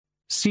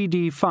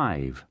CD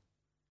 5.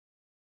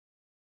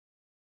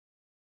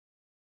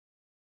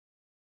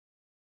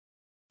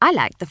 "I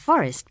like the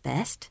forest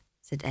best,"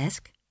 said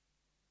Esk.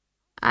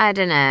 "I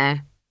dunno,"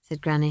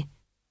 said Granny.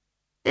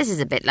 "This is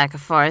a bit like a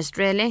forest,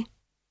 really.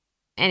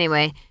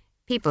 Anyway,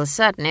 people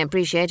certainly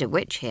appreciate a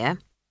witch here."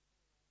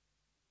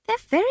 "They're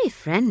very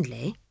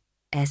friendly,"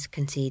 Esk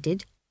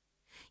conceded.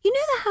 "You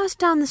know the house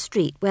down the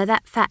street where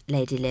that fat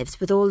lady lives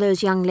with all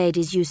those young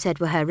ladies you said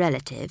were her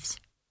relatives?"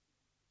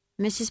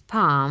 "Mrs.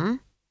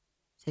 Palm,"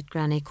 said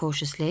Granny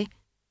cautiously.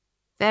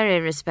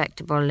 "Very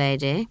respectable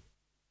lady."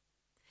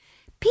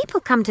 "People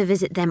come to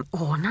visit them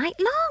all night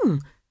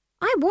long.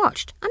 I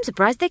watched. I'm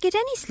surprised they get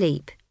any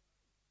sleep."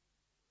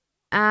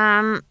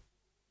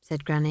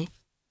 Said Granny.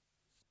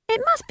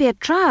 "It must be a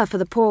trial for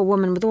the poor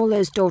woman with all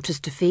those daughters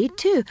to feed,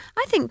 too.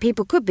 I think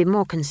people could be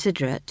more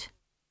considerate."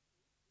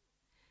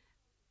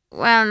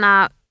 "Well,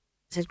 now,"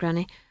 said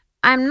Granny,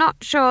 "I'm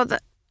not sure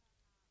that—"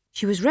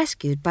 She was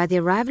rescued by the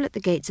arrival at the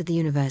gates of the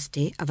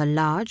university of a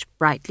large,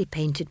 brightly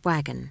painted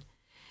wagon.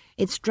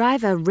 Its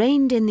driver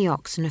reined in the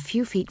oxen a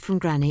few feet from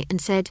Granny and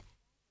said,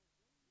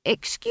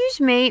 "Excuse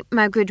me,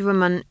 my good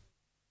woman,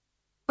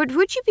 but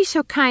would you be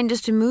so kind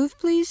as to move,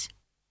 please?"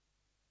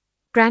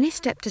 Granny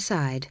stepped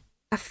aside,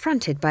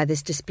 affronted by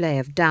this display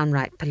of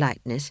downright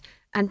politeness,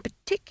 and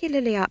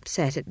particularly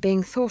upset at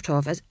being thought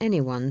of as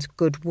anyone's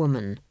good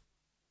woman.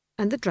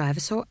 And the driver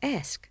saw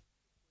Esk.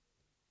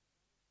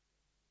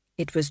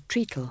 It was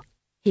Treacle.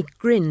 He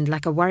grinned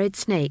like a worried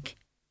snake.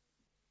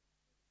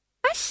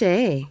 "I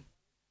say,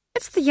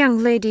 it's the young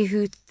lady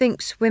who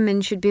thinks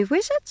women should be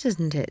wizards,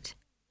 isn't it?"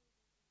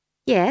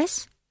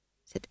 "Yes,"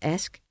 said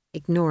Esk,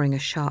 ignoring a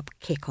sharp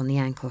kick on the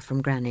ankle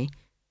from Granny.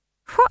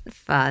 "What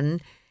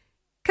fun!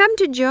 Come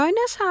to join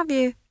us, have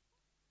you?"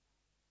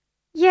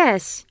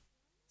 "Yes,"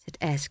 said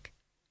Esk,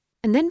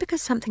 and then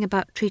because something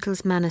about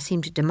Treatle's manner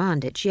seemed to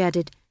demand it, she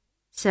added,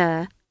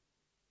 "Sir,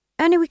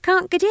 only we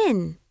can't get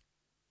in."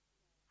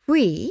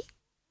 "We?"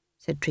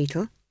 said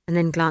Treacle, and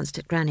then glanced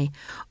at Granny.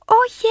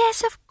 "Oh,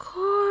 yes, of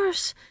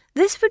course.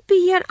 This would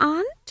be your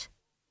aunt?"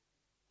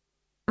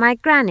 "My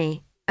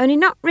granny, only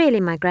not really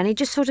my granny,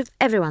 just sort of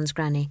everyone's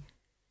granny."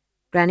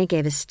 Granny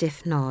gave a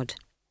stiff nod.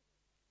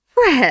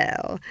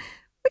 "Well,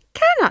 we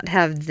cannot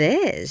have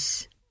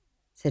this,"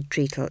 said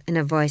Treacle in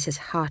a voice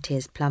as hearty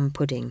as plum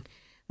pudding.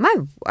 "My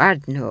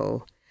word,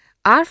 no.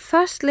 Our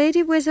first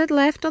lady wizard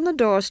left on the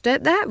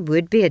doorstep, that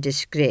would be a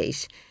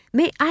disgrace.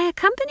 May I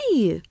accompany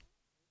you?"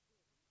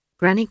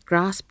 Granny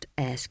grasped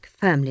Esk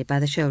firmly by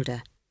the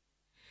shoulder.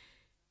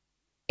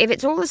 "If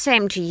it's all the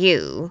same to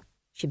you,"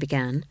 she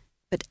began,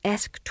 but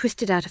Esk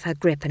twisted out of her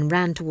grip and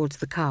ran towards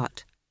the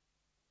cart.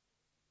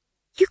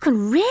 "You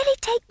can really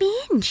take me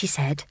in," she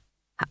said,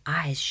 her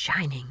eyes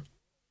shining.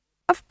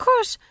 "Of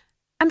course,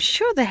 I'm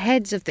sure the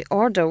heads of the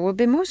order will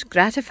be most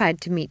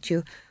gratified to meet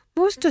you,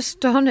 most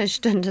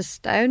astonished and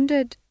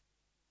astounded,"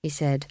 he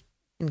said,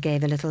 and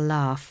gave a little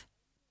laugh.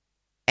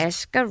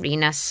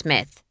 "Escarina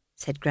Smith,"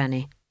 said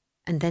Granny,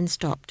 and then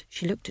stopped.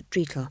 She looked at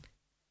Treacle.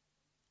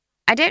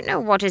 "I don't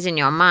know what is in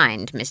your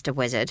mind, Mr.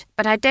 Wizard,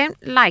 but I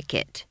don't like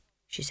it,"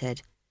 she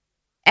said.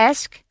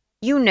 "Esk,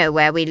 you know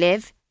where we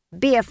live.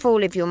 Be a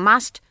fool if you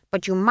must,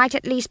 but you might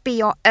at least be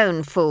your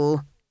own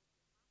fool."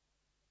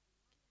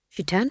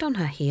 She turned on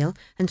her heel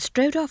and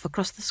strode off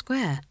across the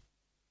square.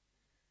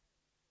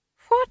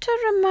 "What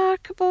a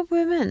remarkable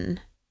woman,"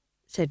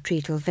 said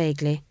Treacle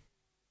vaguely.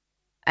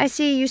 "I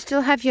see you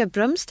still have your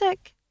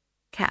broomstick.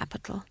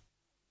 Capital."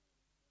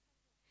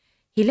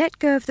 He let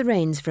go of the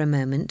reins for a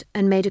moment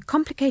and made a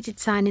complicated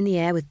sign in the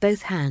air with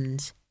both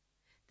hands.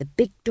 The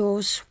big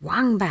doors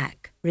swung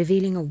back,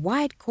 revealing a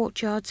wide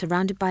courtyard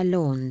surrounded by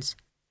lawns.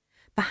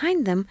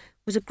 Behind them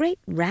was a great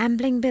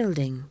rambling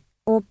building,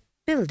 or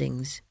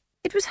buildings.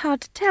 It was hard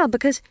to tell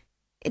because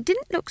it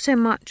didn't look so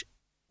much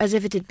as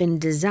if it had been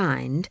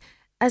designed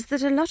as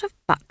that a lot of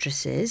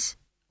buttresses,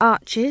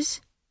 arches,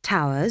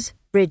 towers,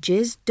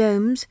 bridges,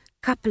 domes,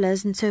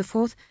 cupolas and so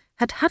forth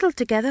had huddled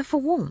together for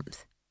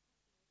warmth.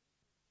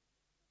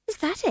 "Is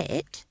that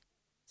it?"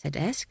 said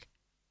Esk.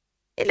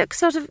 "It looks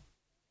sort of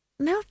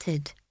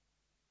melted."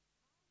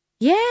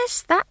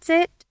 "Yes, that's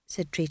it,"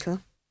 said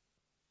Treacle.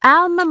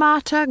 "Alma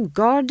Mater,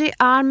 Gordy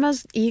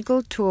Arma's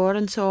Eagle Tour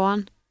and so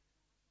on.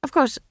 Of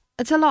course,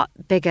 it's a lot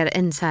bigger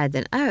inside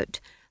than out,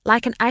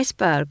 like an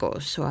iceberg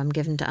or so I'm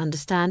given to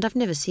understand. I've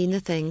never seen the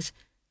things.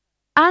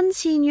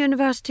 Unseen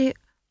university,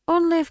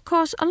 only of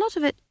course a lot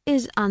of it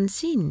is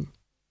unseen.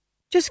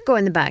 Just go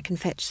in the back and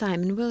fetch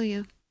Simon, will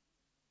you?"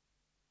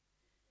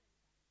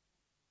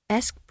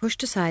 Esk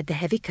pushed aside the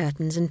heavy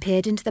curtains and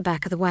peered into the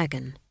back of the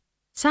wagon.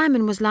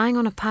 Simon was lying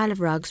on a pile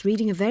of rugs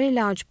reading a very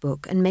large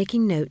book and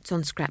making notes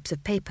on scraps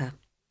of paper.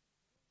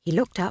 He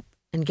looked up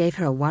and gave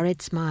her a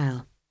worried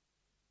smile.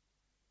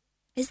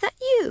 "Is that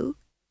you?"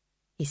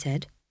 he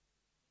said.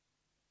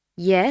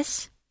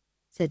 "Yes,"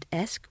 said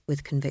Esk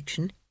with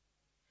conviction.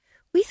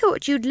 "We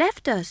thought you'd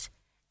left us.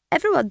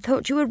 Everyone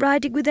thought you were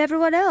riding with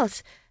everyone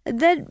else. And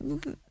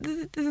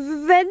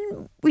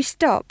then we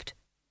stopped.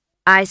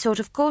 I sort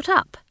of caught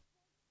up.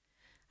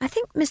 I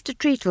think Mr.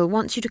 Treacle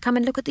wants you to come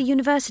and look at the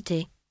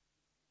university."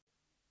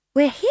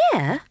 "We're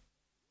here?"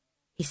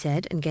 he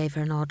said, and gave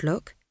her an odd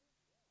look.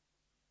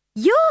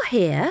 "You're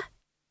here?"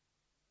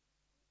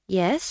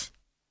 "Yes."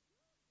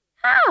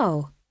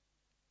 "How?"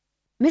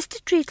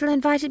 "Mr. Treacle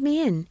invited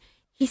me in.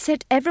 He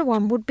said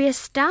everyone would be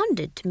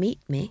astounded to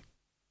meet me."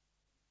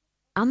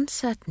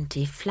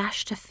 Uncertainty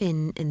flashed a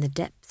fin in the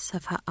depths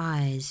of her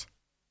eyes.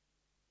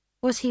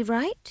 Was he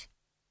right?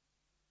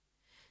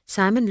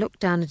 Simon looked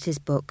down at his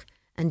book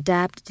and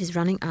dabbed at his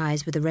running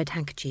eyes with a red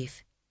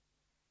handkerchief.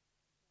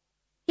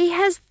 "He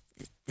has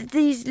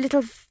these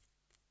little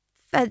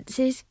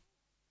fancies,"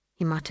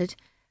 he muttered,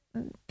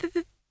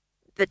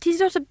 "but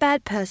he's not a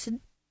bad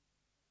person."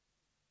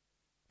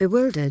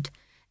 Bewildered,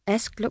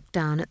 Esk looked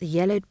down at the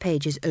yellowed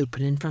pages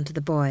open in front of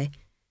the boy.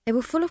 They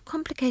were full of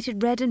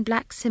complicated red and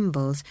black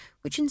symbols,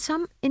 which in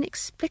some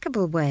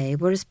inexplicable way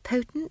were as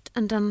potent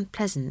and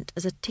unpleasant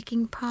as a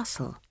ticking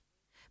parcel,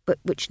 but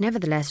which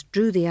nevertheless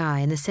drew the eye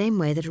in the same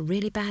way that a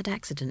really bad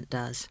accident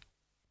does.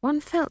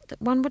 One felt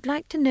that one would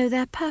like to know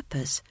their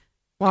purpose,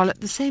 while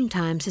at the same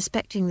time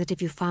suspecting that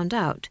if you found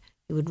out,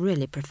 you would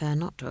really prefer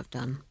not to have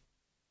done.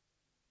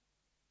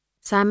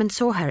 Simon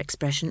saw her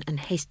expression and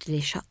hastily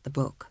shut the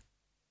book.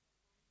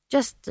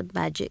 "Just a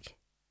magic,"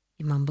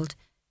 he mumbled.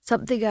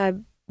 "Something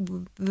I'm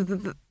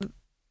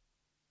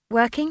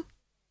working?"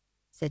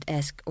 said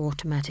Esk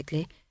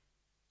automatically.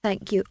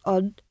 "Thank you,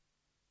 Odd."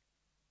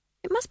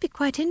 "It must be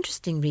quite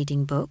interesting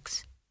reading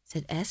books,"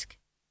 said Esk.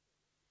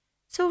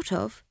 "Sort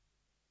of."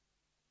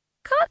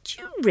 "Can't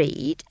you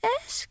read,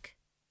 Esk?"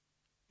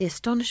 The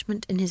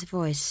astonishment in his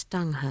voice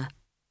stung her.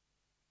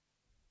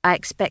 "I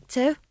expect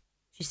so,"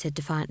 she said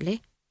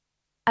defiantly.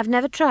 "I've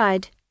never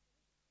tried."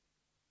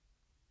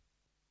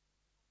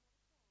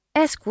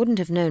 Esk wouldn't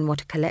have known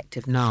what a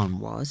collective noun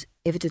was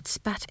if it had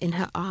spat in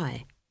her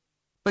eye.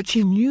 But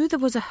she knew there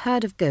was a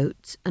herd of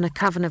goats and a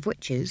coven of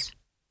witches.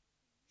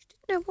 She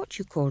didn't know what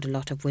you called a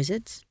lot of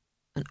wizards.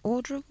 An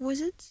order of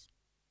wizards?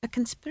 A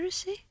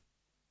conspiracy?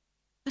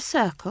 A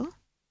circle?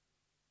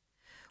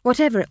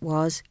 Whatever it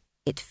was,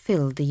 it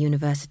filled the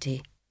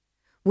university.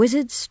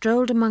 Wizards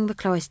strolled among the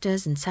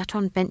cloisters and sat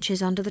on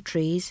benches under the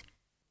trees.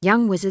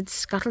 Young wizards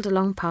scuttled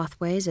along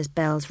pathways as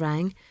bells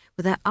rang,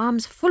 with their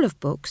arms full of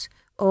books,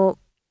 or,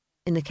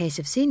 in the case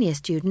of senior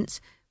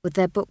students, with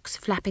their books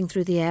flapping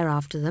through the air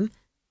after them.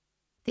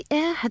 The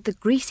air had the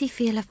greasy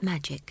feel of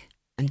magic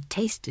and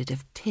tasted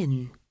of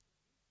tin.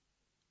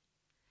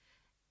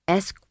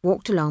 Esk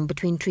walked along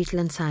between Treacle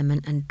and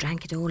Simon and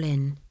drank it all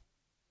in.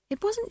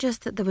 It wasn't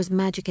just that there was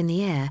magic in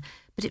the air,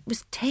 but it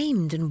was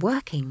tamed and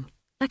working,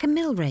 like a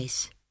mill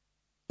race.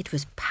 It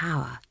was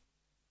power,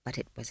 but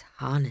it was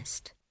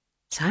harnessed.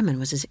 Simon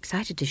was as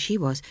excited as she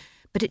was,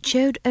 but it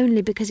showed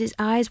only because his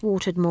eyes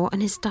watered more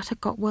and his stutter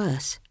got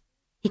worse.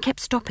 He kept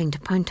stopping to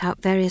point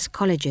out various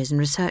colleges and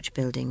research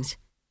buildings.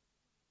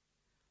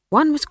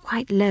 One was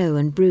quite low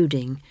and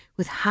brooding,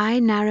 with high,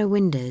 narrow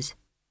windows.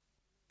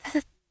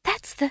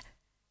 "That's the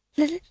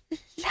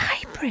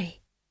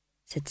library,"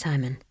 said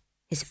Simon,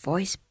 his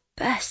voice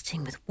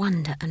bursting with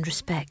wonder and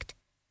respect.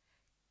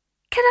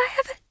 "Can I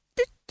have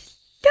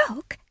a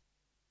look?"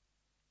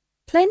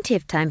 "Plenty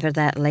of time for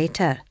that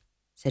later,"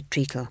 said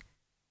Treacle.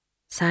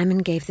 Simon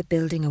gave the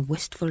building a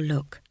wistful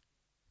look.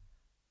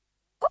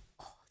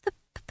 "All the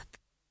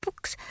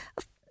books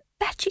of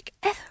magic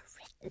ever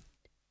written,"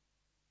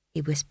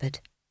 he whispered.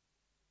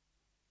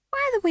 "Why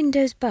are the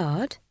windows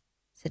barred?"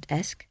 said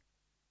Esk.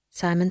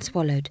 Simon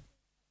swallowed.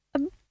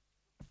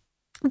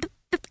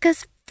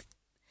 "Because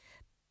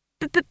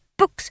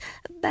books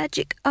of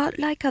magic aren't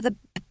like other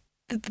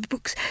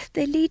books.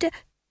 They lead a—"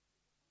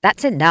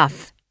 "That's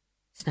enough,"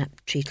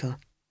 snapped Treacle.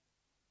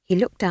 He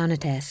looked down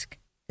at Esk,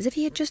 as if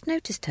he had just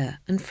noticed her,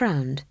 and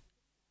frowned.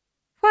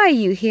 "Why are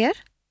you here?"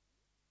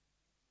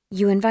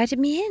 "You invited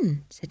me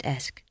in," said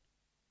Esk.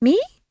 "Me?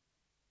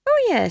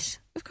 Oh, yes,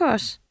 of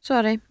course.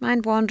 Sorry,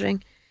 mind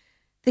wandering.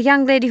 The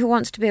young lady who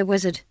wants to be a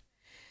wizard.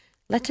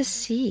 Let us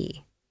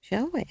see,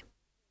 shall we?"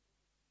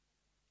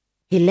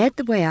 He led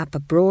the way up a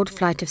broad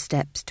flight of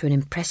steps to an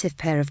impressive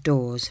pair of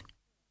doors.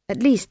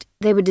 At least,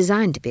 they were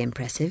designed to be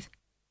impressive.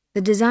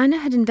 The designer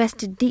had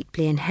invested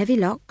deeply in heavy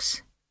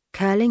locks,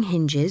 curling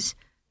hinges,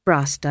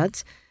 brass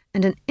studs,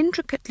 and an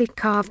intricately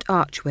carved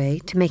archway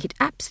to make it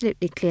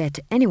absolutely clear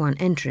to anyone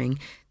entering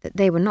that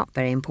they were not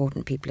very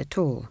important people at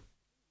all.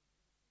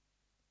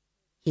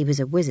 He was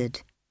a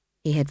wizard.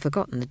 He had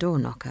forgotten the door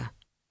knocker.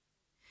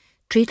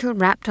 Treacle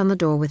rapped on the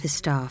door with his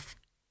staff.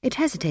 It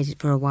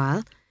hesitated for a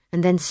while,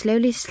 and then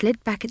slowly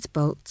slid back its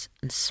bolts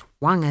and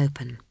swung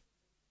open.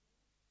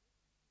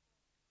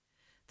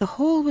 The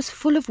hall was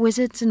full of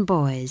wizards and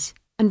boys'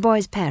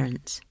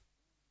 parents.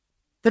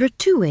 There are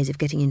 2 ways of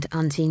getting into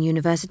Unseen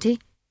University.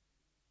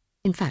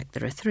 In fact,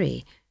 there are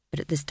 3,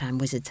 but at this time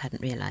wizards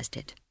hadn't realised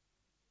it.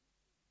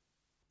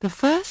 The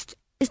first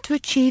is to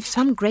achieve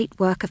some great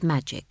work of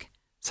magic,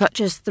 such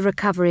as the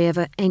recovery of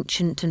an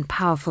ancient and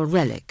powerful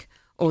relic,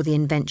 or the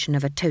invention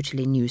of a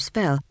totally new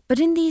spell, but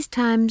in these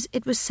times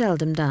it was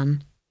seldom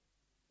done.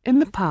 In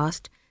the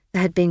past,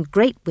 there had been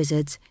great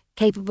wizards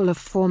capable of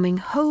forming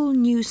whole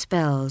new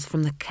spells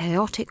from the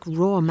chaotic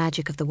raw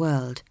magic of the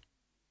world.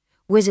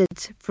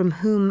 wizards from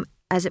whom,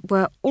 as it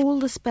were, all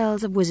the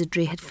spells of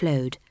wizardry had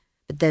flowed,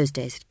 but those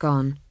days had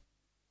gone.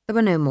 There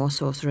were no more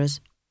sorcerers.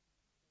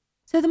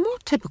 So the more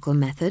typical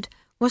method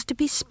was to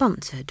be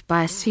sponsored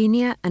by a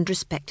senior and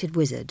respected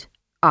wizard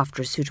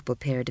after a suitable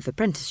period of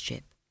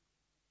apprenticeship.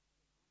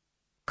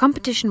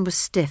 Competition was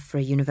stiff for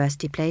a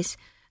university place,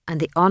 and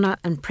the honour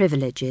and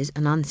privileges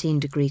an unseen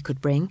degree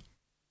could bring.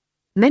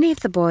 Many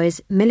of the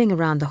boys milling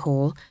around the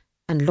hall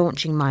and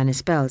launching minor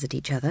spells at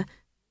each other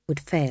would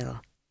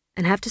fail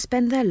and have to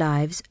spend their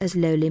lives as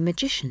lowly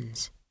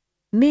magicians,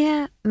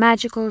 mere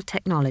magical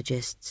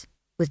technologists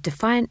with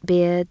defiant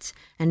beards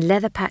and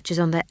leather patches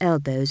on their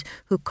elbows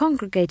who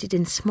congregated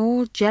in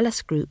small,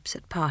 jealous groups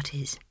at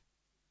parties.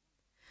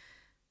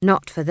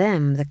 Not for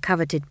them the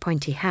coveted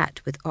pointy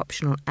hat with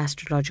optional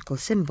astrological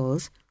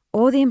symbols,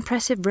 or the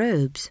impressive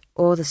robes,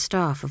 or the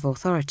staff of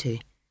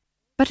authority.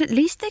 But at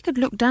least they could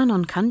look down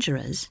on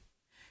conjurers,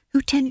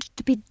 who tended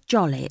to be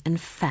jolly and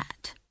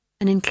fat,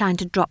 and inclined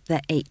to drop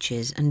their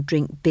H's and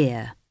drink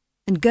beer,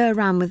 and go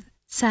around with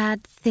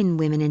sad, thin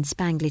women in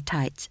spangly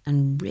tights,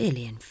 and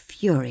really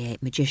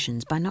infuriate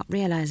magicians by not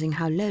realising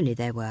how lowly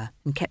they were,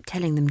 and kept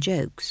telling them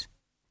jokes.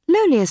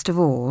 Lowliest of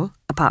all,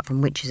 apart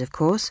from witches of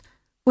course,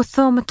 were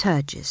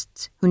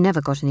thaumaturgists, who never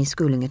got any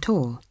schooling at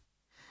all.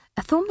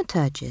 A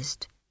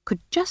thaumaturgist could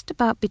just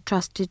about be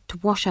trusted to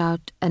wash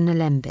out an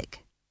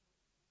alembic.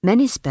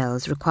 Many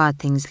spells required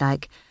things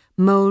like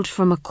mould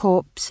from a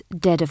corpse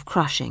dead of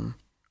crushing,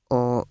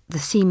 or the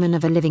semen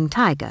of a living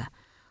tiger,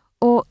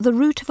 or the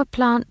root of a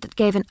plant that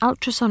gave an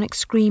ultrasonic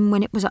scream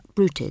when it was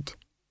uprooted.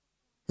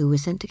 Who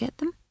was sent to get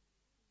them?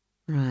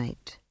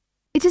 Right.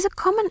 It is a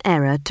common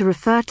error to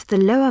refer to the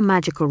lower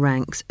magical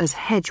ranks as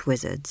hedge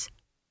wizards.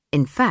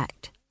 In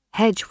fact,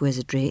 hedge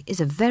wizardry is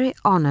a very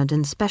honoured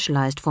and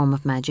specialised form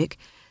of magic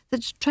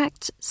that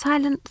attracts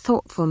silent,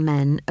 thoughtful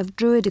men of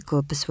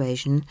druidical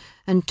persuasion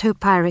and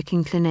topyric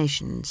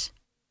inclinations.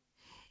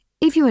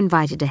 If you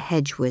invited a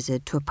hedge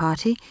wizard to a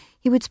party,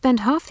 he would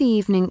spend half the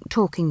evening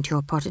talking to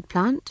your potted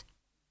plant,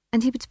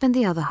 and he would spend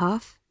the other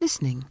half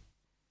listening.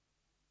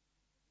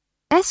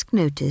 Esk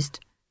noticed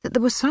that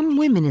there were some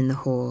women in the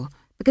hall,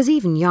 because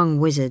even young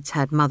wizards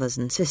had mothers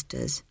and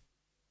sisters.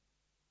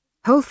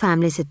 Whole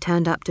families had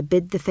turned up to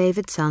bid the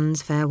favoured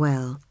sons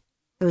farewell.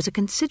 There was a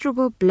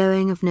considerable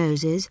blowing of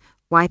noses,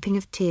 wiping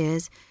of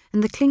tears,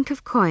 and the clink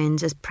of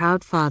coins as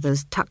proud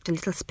fathers tucked a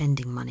little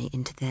spending money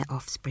into their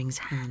offspring's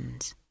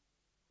hands.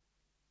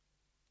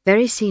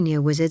 Very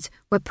senior wizards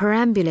were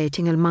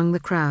perambulating among the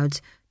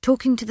crowds,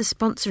 talking to the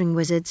sponsoring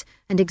wizards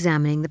and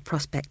examining the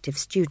prospective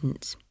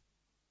students.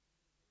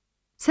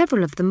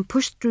 Several of them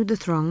pushed through the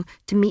throng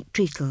to meet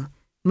Treacle,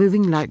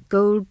 moving like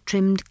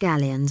gold-trimmed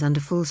galleons under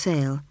full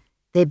sail.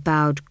 They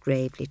bowed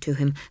gravely to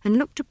him and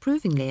looked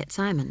approvingly at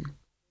Simon.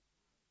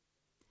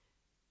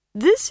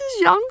 "This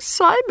is young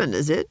Simon,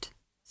 is it?"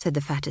 said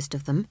the fattest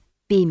of them,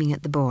 beaming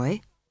at the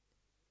boy.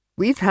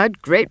 "We've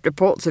heard great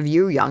reports of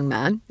you, young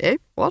man, eh,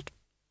 what?"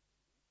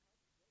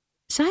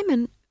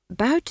 Simon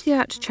bowed to the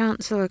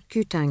Arch-Chancellor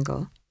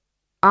Cutangle,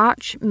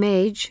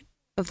 Arch-Mage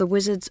of the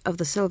Wizards of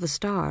the Silver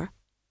Star,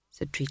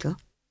 said Treacle.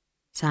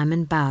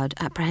 Simon bowed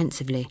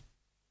apprehensively.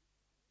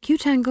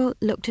 Cutangle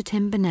looked at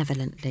him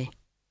benevolently.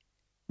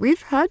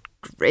 "We've heard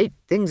great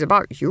things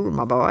about you,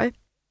 my boy,"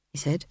 he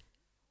said.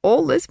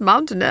 "All this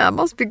mountain air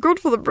must be good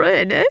for the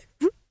brain, eh?"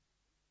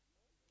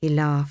 He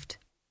laughed.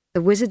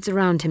 The wizards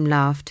around him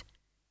laughed.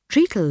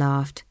 Treacle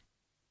laughed,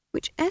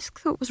 which Esk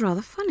thought was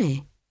rather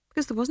funny,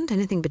 because there wasn't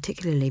anything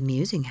particularly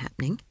amusing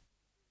happening.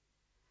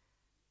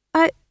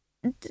 "I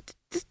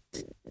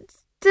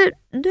don't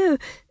know.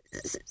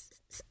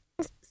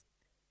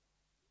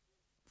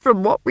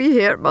 From what we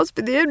hear, it must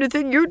be the only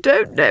thing you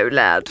don't know,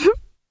 lad,"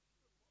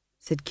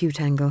 said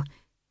Cutangle,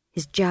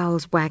 his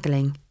jowls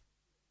waggling.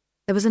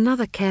 There was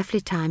another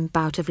carefully timed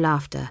bout of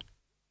laughter.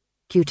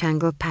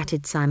 Cutangle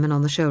patted Simon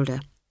on the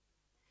shoulder.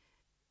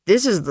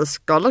 "This is the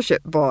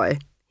scholarship boy,"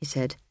 he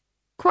said.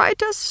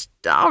 "Quite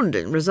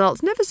astounding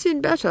results. Never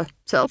seen better.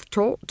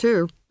 Self-taught,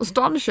 too.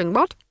 Astonishing,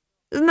 what?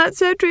 Isn't that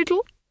so,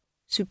 Treacle?"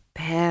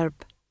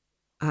 Superb,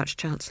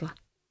 Arch-Chancellor.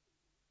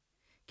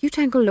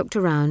 Cutangle looked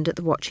around at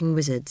the watching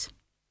wizards.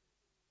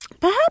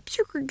 "Perhaps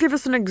you could give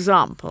us an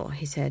example,"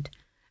 he said.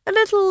 "A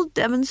little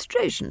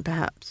demonstration,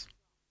 perhaps."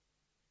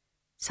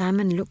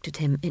 Simon looked at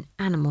him in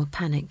animal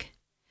panic.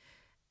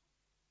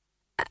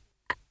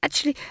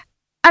 "Actually,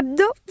 I'm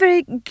not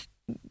very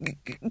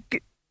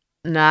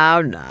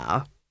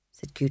Now,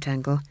 said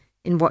Cutangle,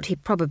 in what he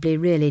probably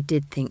really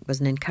did think was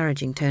an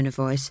encouraging tone of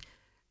voice.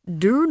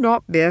 "Do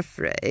not be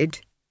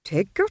afraid.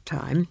 Take your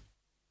time.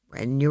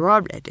 When you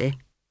are ready."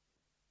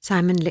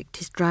 Simon licked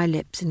his dry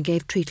lips and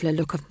gave Treacle a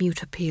look of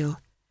mute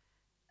appeal.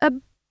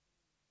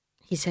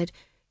 He said,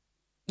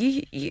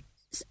 He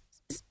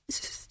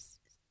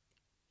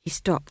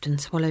stopped and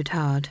swallowed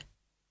hard.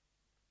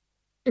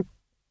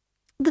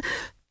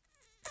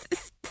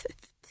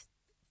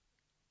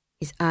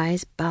 His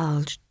eyes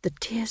bulged, the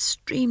tears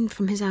streamed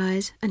from his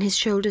eyes, and his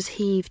shoulders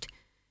heaved.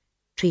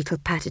 Treacle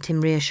patted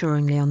him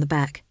reassuringly on the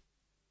back.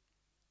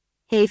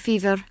 "Hay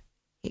fever,"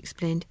 he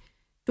explained.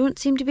 Don't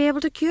seem to be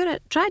able to cure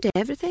it. Tried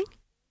everything."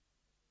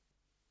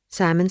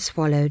 Simon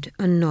swallowed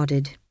and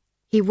nodded.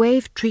 He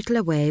waved Treacle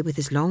away with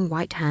his long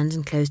white hands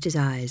and closed his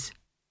eyes.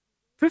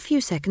 For a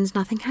few seconds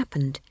nothing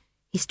happened.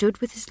 He stood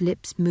with his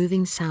lips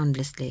moving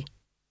soundlessly.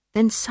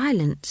 Then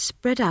silence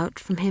spread out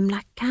from him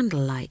like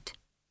candlelight.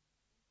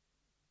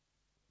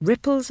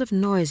 Ripples of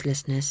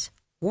noiselessness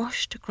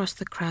washed across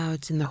the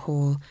crowds in the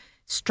hall,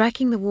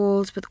 striking the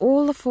walls with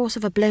all the force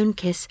of a blown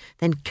kiss,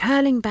 then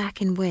curling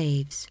back in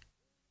waves.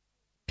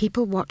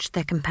 People watched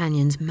their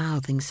companions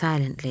mouthing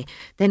silently,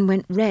 then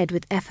went red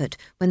with effort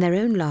when their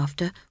own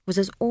laughter was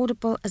as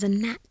audible as a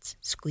gnat's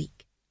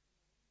squeak.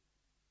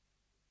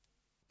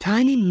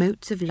 Tiny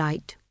motes of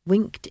light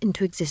winked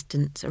into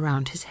existence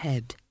around his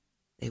head.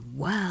 They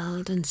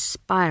whirled and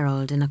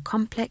spiraled in a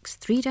complex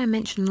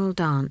three-dimensional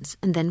dance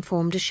and then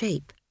formed a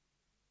shape.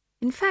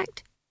 In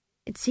fact,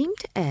 it seemed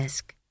to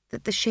Esk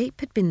that the shape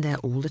had been there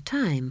all the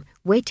time,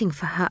 waiting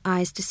for her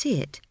eyes to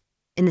see it,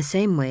 in the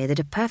same way that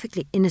a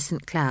perfectly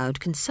innocent cloud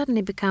can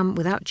suddenly become,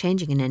 without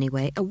changing in any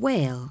way, a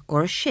whale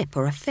or a ship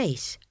or a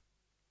face.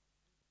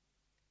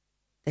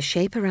 The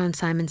shape around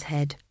Simon's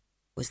head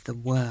was the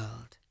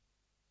world.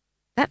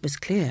 That was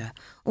clear,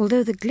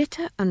 although the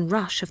glitter and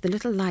rush of the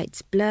little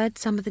lights blurred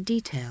some of the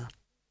detail.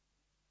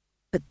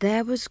 But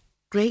there was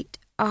great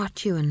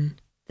Artuan,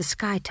 the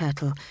sky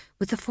turtle,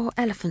 with the 4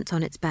 elephants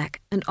on its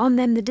back, and on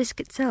them the disc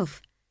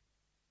itself.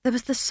 There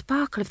was the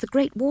sparkle of the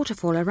great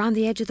waterfall around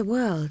the edge of the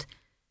world,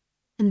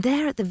 and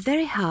there at the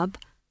very hub,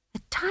 a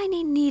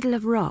tiny needle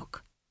of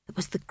rock that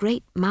was the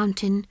great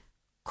mountain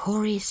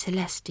Cori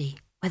Celesti,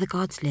 where the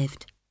gods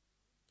lived.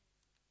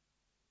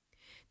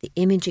 The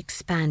image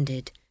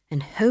expanded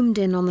and homed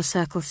in on the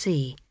Circle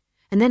Sea,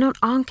 and then on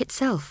Ankh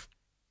itself,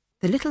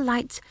 the little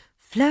lights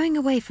flowing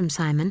away from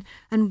Simon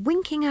and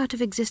winking out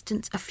of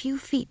existence a few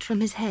feet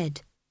from his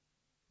head.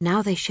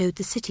 Now they showed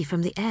the city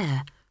from the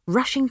air,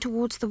 rushing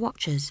towards the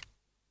watchers.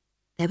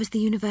 There was the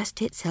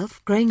university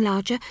itself, growing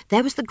larger.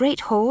 There was the great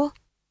hall.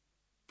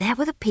 There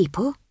were the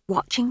people,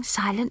 watching,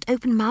 silent,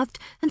 open-mouthed,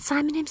 and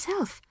Simon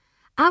himself,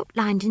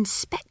 outlined in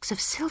specks of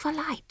silver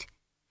light,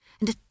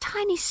 and a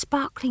tiny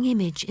sparkling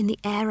image in the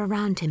air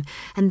around him,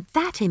 and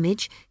that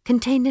image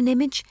contained an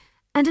image,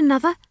 and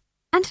another,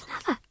 and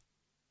another.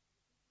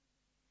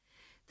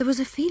 There was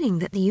a feeling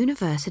that the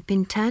universe had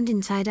been turned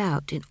inside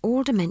out in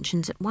all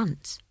dimensions at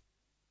once.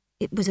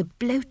 It was a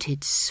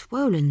bloated,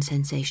 swollen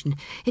sensation.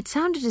 It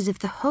sounded as if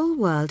the whole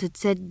world had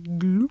said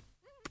gloop.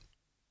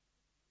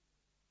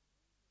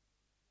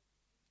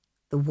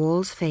 The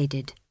walls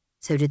faded,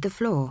 so did the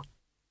floor.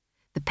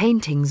 The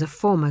paintings of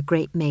former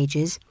great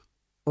mages,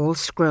 all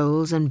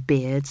scrolls and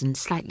beards and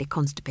slightly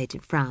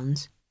constipated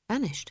frowns,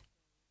 vanished.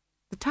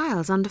 The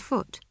tiles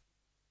underfoot,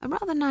 a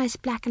rather nice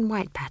black and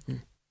white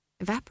pattern,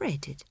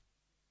 evaporated,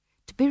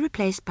 to be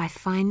replaced by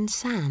fine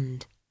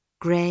sand,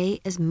 grey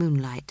as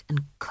moonlight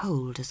and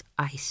cold as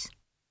ice.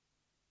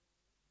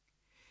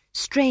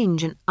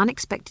 Strange and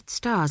unexpected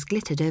stars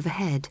glittered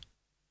overhead.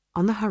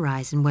 On the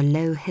horizon were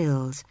low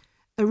hills,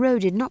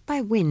 eroded not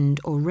by wind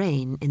or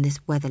rain in this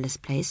weatherless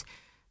place,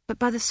 but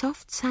by the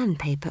soft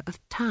sandpaper of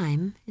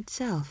time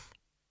itself.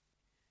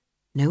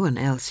 No one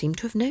else seemed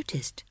to have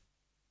noticed.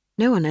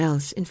 No one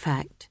else, in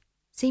fact,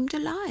 seemed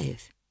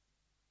alive.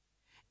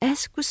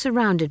 Esk was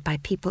surrounded by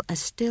people as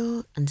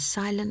still and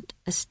silent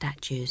as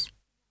statues.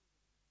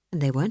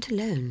 And they weren't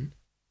alone.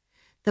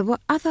 There were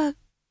other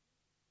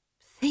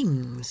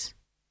things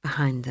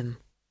behind them,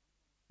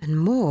 and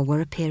more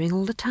were appearing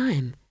all the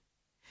time.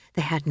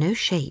 They had no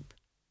shape,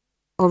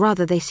 or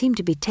rather they seemed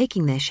to be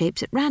taking their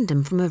shapes at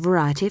random from a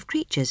variety of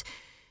creatures.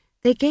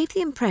 They gave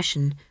the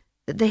impression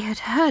that they had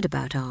heard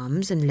about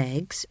arms and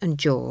legs and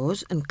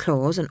jaws and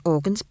claws and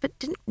organs, but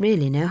didn't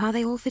really know how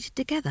they all fitted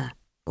together,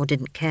 or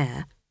didn't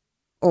care,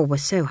 or were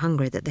so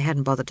hungry that they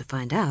hadn't bothered to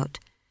find out.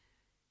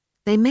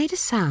 They made a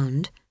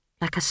sound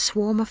like a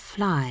swarm of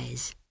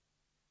flies.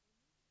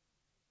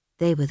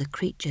 They were the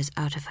creatures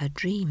out of her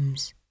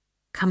dreams,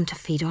 come to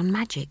feed on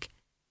magic.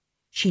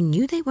 She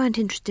knew they weren't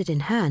interested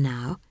in her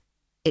now,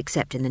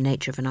 except in the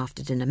nature of an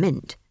after-dinner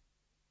mint.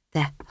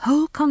 Their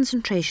whole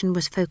concentration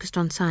was focused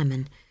on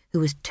Simon, who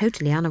was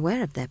totally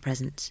unaware of their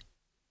presence.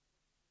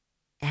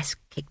 Esk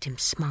kicked him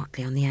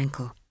smartly on the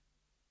ankle.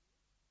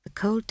 The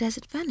cold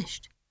desert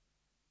vanished.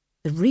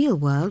 The real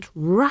world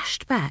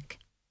rushed back.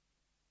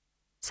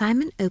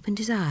 Simon opened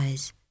his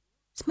eyes,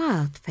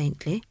 smiled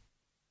faintly,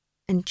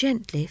 and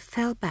gently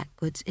fell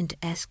backwards into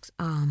Esk's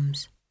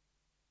arms.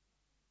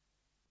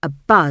 A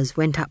buzz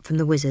went up from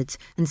the wizards,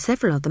 and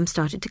several of them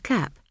started to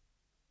clap.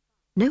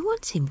 No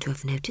one seemed to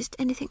have noticed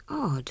anything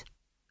odd,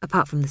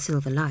 apart from the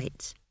silver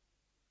lights.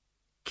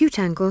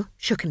 Cutangle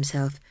shook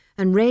himself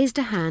and raised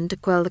a hand to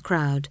quell the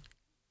crowd.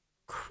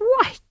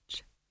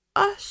 "Quite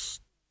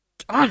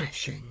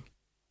astonishing,"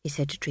 he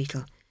said to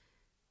Treacle.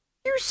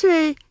 "You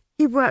say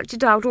he worked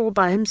it out all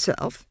by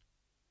himself?"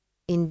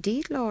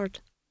 "Indeed, Lord."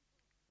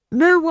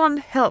 "No one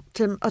helped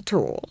him at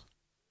all?"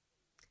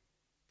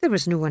 "There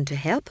was no one to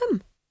help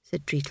him,"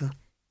 said Treacle.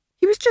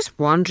 "He was just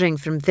wandering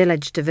from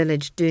village to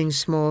village doing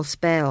small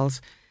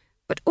spells,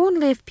 but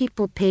only if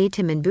people paid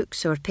him in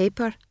books or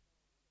paper.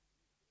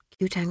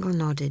 Q-Tangle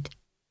nodded.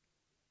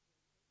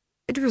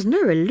 It was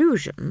no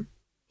illusion,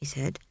 he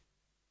said.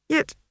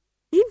 Yet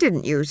he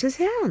didn't use his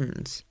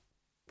hands.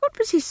 What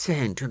was he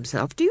saying to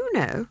himself, do you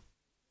know?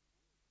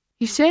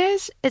 He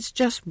says it's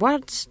just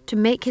words to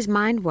make his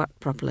mind work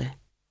properly,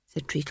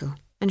 said Treacle,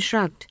 and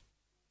shrugged.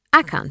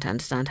 I can't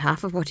understand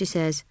half of what he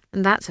says,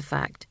 and that's a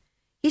fact.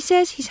 He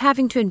says he's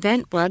having to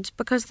invent words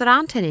because there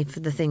aren't any for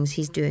the things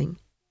he's doing.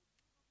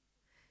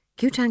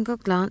 Q-Tangle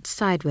glanced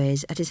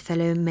sideways at his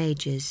fellow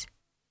mages.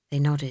 They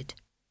nodded.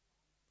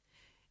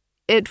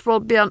 It will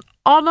be an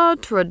honour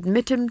to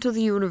admit him to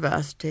the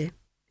university,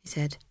 he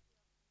said.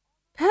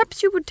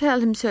 Perhaps you would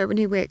tell him so when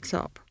he wakes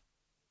up.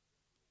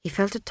 He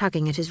felt a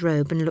tugging at his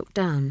robe and looked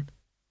down.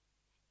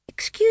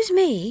 Excuse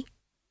me,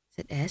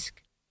 said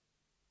Esk.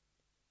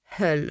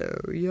 Hello,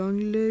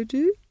 young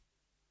lady,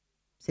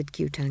 said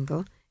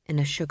Q-Tangle in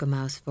a sugar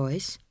mouse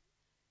voice.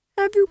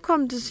 Have you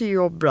come to see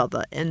your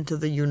brother enter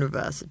the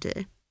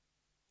university?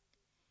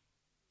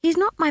 He's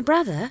not my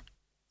brother,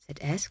 said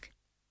Esk.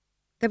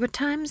 There were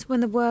times when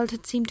the world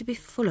had seemed to be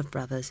full of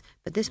brothers,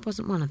 but this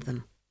wasn't one of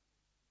them.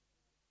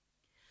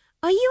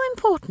 Are you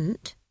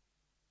important?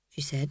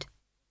 She said.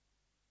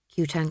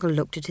 Q-Tangle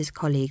looked at his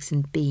colleagues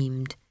and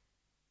beamed.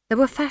 There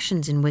were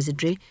fashions in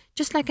wizardry,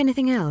 just like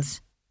anything else.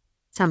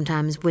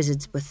 Sometimes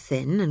wizards were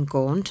thin and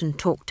gaunt and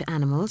talked to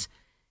animals.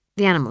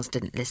 The animals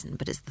didn't listen,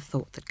 but it's the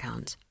thought that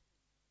counts.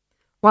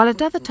 While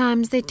at other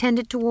times they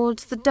tended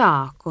towards the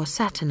dark or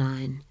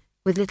saturnine,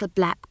 with little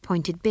black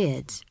pointed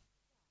beards.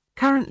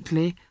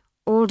 Currently,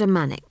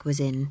 Aldermanic was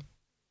in.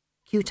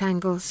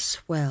 Q-Tangle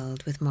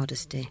swelled with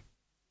modesty.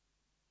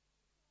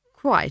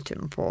 Quite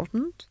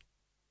important,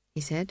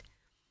 he said.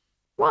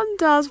 One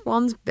does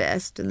one's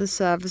best in the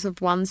service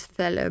of one's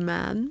fellow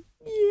man.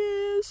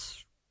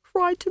 Yes,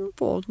 quite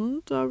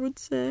important, I would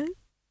say.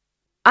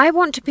 I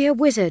want to be a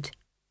wizard,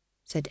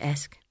 said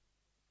Esk.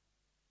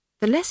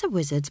 The lesser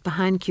wizards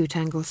behind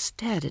Q-Tangle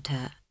stared at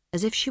her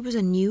as if she was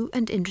a new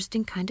and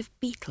interesting kind of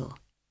beetle.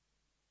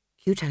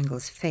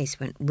 Q-Tangle's face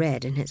went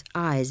red and his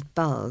eyes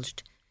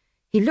bulged.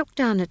 He looked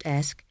down at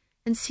Esk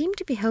and seemed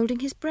to be holding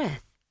his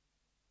breath.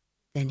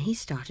 Then he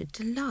started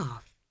to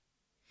laugh.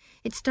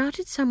 It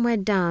started somewhere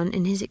down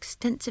in his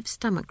extensive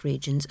stomach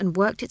regions and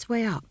worked its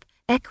way up,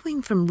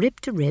 echoing from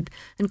rib to rib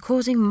and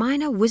causing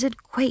minor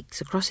wizard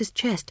quakes across his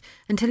chest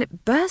until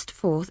it burst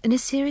forth in a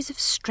series of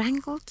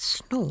strangled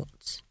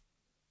snorts.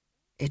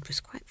 It was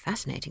quite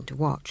fascinating to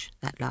watch,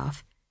 that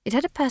laugh. It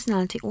had a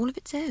personality all of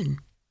its own.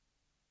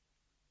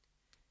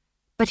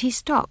 But he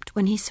stopped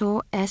when he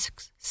saw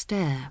Esk's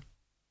stare.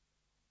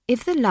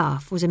 If the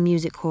laugh was a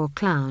music hall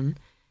clown,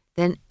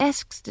 then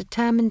Esk's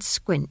determined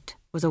squint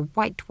was a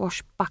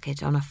whitewash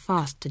bucket on a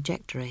fast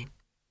trajectory.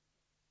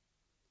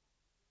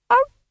 A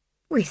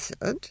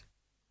wizard,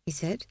 he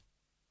said.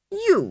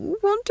 You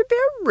want to be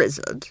a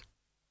wizard?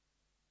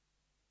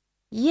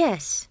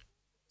 Yes,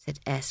 said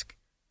Esk,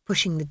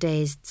 pushing the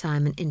dazed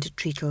Simon into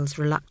Treatle's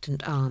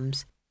reluctant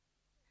arms.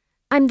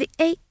 I'm the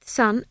 8th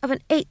son of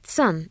an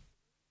 8th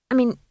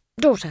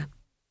daughter.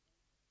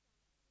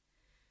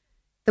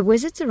 The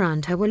wizards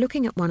around her were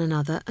looking at one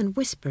another and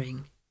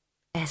whispering.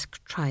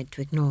 Esk tried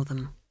to ignore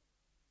them.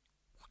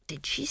 What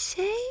did she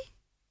say?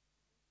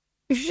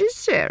 Is she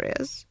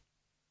serious?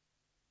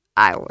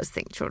 I always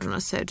think children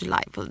are so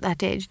delightful at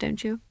that age,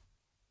 don't you?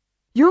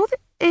 You're the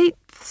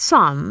 8th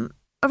son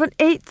of an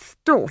 8th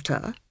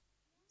daughter,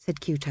 said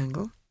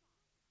Q-Tangle.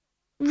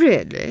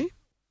 Really?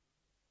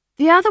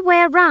 The other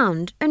way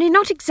around, only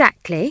not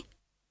exactly,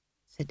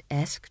 said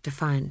Esk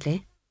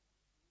defiantly.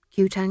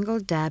 Q-Tangle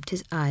dabbed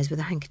his eyes with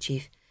a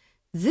handkerchief.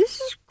 This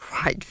is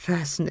quite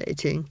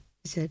fascinating,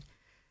 he said.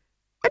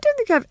 I don't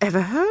think I've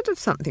ever heard of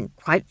something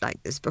quite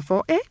like this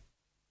before, eh?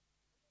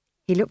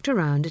 He looked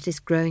around at his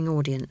growing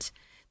audience.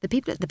 The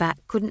people at the back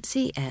couldn't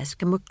see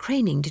Esk and were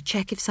craning to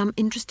check if some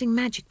interesting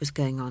magic was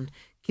going on.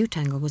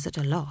 Q-Tangle was at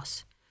a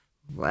loss.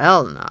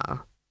 Well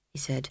now, he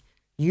said,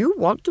 you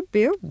want to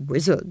be a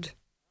wizard.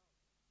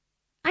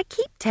 I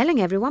keep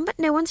telling everyone, but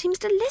no one seems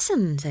to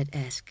listen, said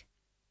Esk.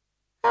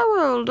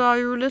 How old are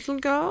you, little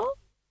girl?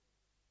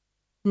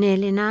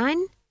 Nearly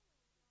 9.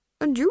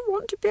 And you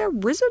want to be a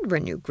wizard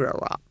when you grow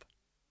up?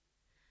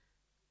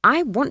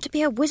 I want to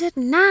be a wizard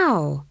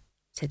now,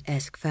 said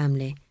Esk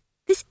firmly.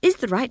 This is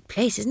the right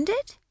place, isn't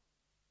it?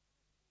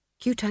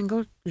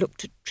 Q-Tangle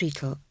looked at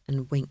Treacle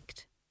and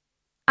winked.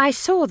 I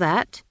saw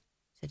that,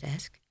 said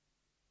Esk.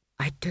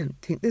 I don't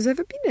think there's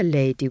ever been a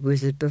lady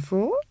wizard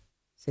before,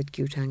 said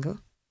Q-Tangle.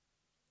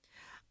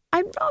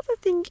 I rather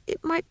think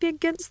it might be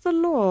against the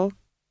law.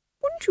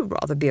 Wouldn't you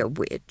rather be a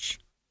witch?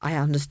 I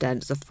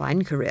understand it's a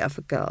fine career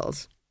for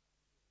girls.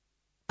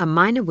 A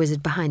minor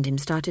wizard behind him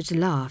started to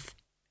laugh.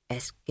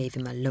 Esk gave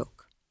him a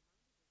look.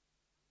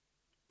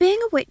 Being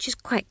a witch is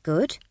quite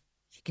good,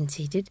 she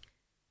conceded,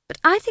 but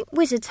I think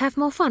wizards have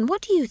more fun.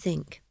 What do you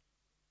think?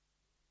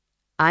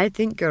 I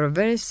think you're a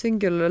very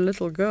singular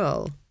little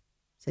girl,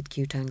 said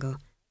Q-Tangle.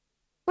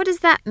 What does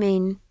that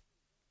mean?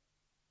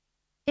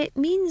 It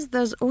means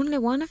there's only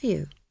one of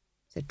you,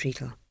 said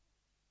Treacle.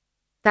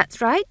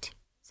 That's right,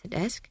 said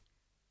Esk.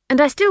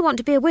 "And I still want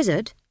to be a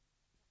wizard."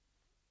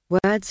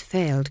 Words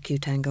failed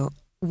Q-Tangle.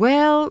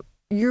 "Well,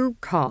 you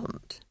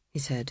can't," he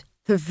said.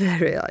 "The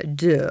very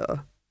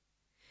idea."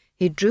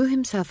 He drew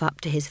himself up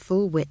to his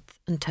full width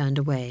and turned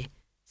away.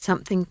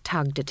 Something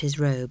tugged at his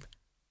robe.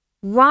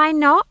 "Why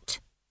not?"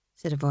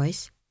 said a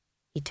voice.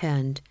 He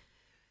turned.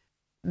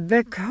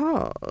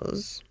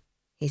 "Because,"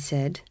 he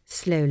said,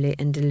 slowly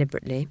and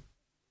deliberately,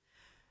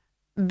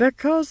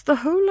 "because the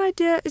whole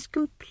idea is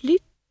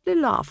completely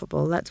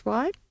laughable, that's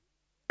why.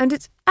 And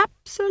it's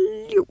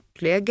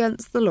absolutely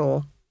against the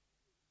law."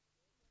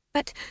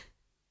 "But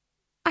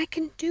I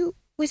can do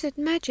wizard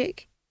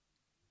magic,"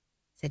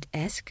 said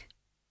Esk,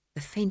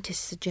 the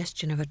faintest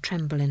suggestion of a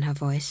tremble in her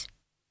voice.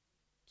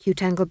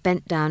 Q-Tangle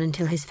bent down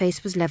until his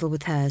face was level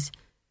with hers.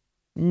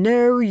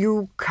 "No,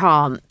 you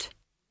can't,"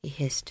 he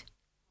hissed,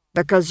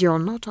 "because you're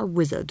not a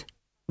wizard.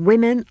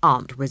 Women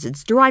aren't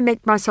wizards. Do I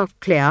make myself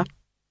clear?"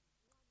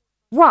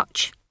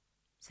 "Watch,"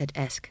 said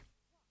Esk.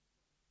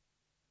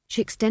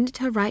 She extended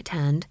her right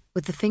hand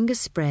with the fingers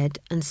spread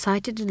and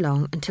sighted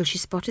along until she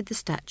spotted the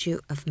statue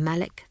of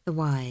Malik the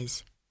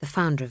Wise, the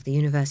founder of the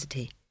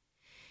university.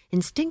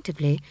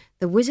 Instinctively,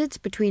 the wizards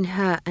between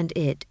her and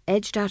it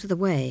edged out of the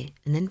way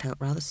and then felt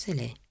rather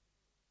silly.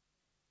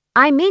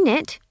 "I mean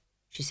it,"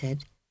 she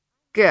said.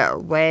 "Go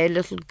away,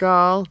 little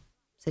girl,"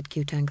 said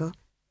Q-Tangle.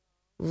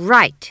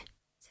 "Right,"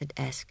 said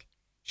Esk.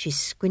 She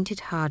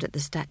squinted hard at the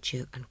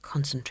statue and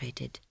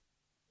concentrated.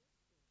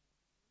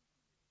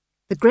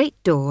 The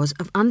great doors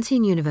of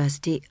Unseen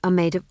University are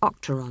made of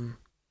octoroon,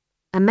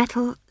 a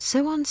metal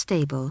so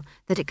unstable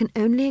that it can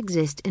only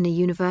exist in a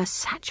universe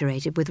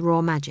saturated with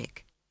raw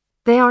magic.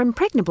 They are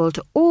impregnable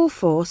to all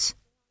force,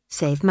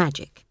 save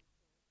magic.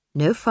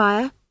 No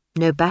fire,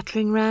 no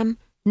battering ram,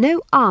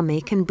 no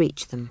army can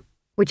breach them,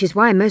 which is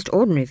why most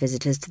ordinary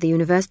visitors to the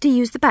university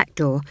use the back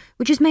door,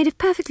 which is made of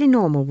perfectly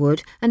normal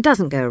wood and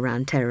doesn't go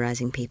around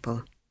terrorising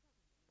people.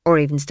 Or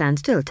even stand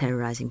still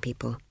terrorising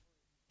people.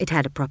 It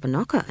had a proper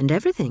knocker and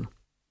everything.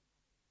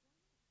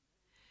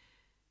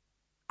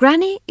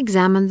 Granny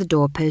examined the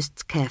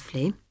doorposts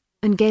carefully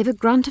and gave a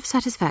grunt of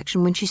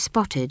satisfaction when she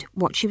spotted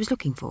what she was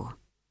looking for.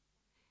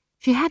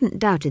 She hadn't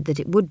doubted that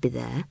it would be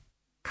there,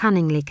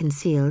 cunningly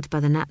concealed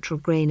by the natural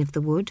grain of the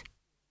wood.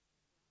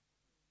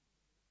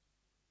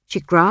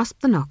 She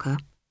grasped the knocker,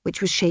 which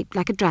was shaped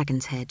like a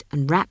dragon's head,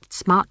 and rapped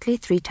smartly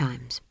 3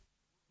 times.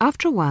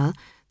 After a while,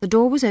 the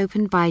door was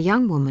opened by a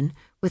young woman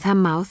with her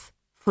mouth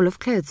full of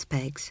clothes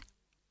pegs.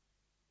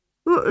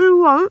 "What do you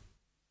want?"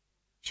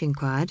 she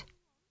inquired.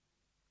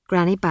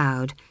 Granny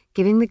bowed,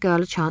 giving the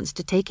girl a chance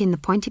to take in the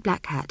pointy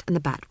black hat and the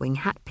batwing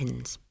hat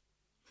pins.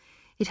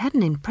 It had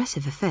an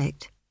impressive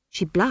effect.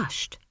 She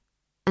blushed,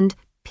 and,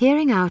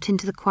 peering out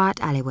into the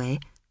quiet alleyway,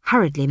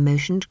 hurriedly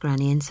motioned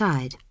Granny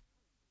inside.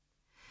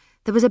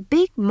 There was a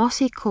big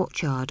mossy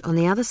courtyard on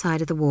the other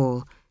side of the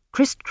wall,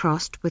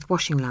 criss-crossed with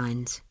washing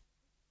lines.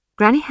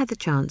 Granny had the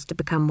chance to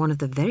become one of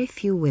the very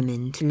few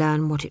women to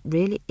learn what it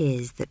really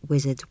is that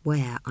wizards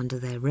wear under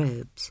their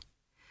robes,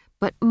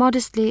 but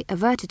modestly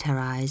averted her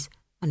eyes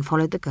and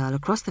followed the girl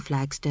across the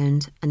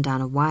flagstones and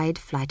down a wide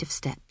flight of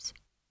steps.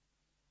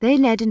 They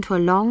led into a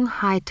long,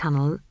 high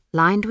tunnel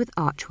lined with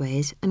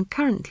archways and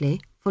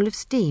currently full of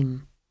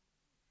steam.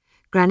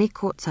 Granny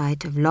caught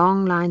sight of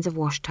long lines of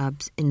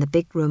washtubs in the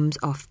big rooms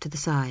off to the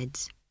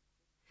sides.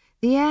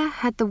 The air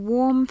had the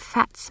warm,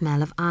 fat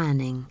smell of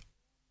ironing.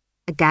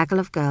 A gaggle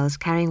of girls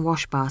carrying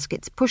wash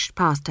baskets pushed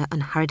past her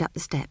and hurried up the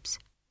steps.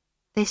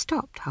 They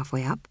stopped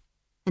halfway up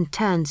and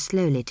turned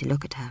slowly to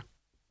look at her.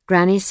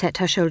 Granny set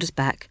her shoulders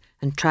back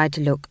and tried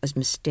to look as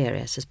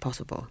mysterious as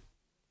possible.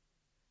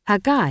 Her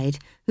guide,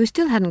 who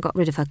still hadn't got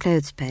rid of her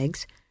clothes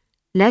pegs,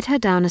 led her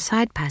down a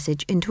side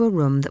passage into a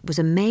room that was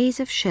a maze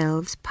of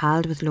shelves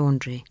piled with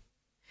laundry.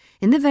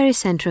 In the very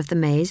centre of the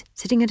maze,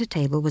 sitting at a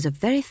table, was a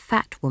very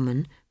fat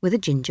woman with a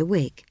ginger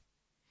wig.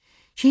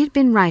 She had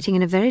been writing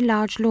in a very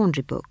large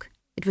laundry book.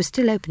 It was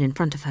still open in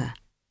front of her,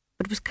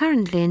 but was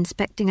currently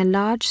inspecting a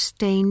large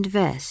stained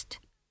vest.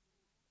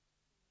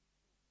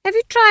 "Have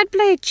you tried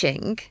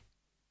bleaching?"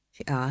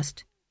 she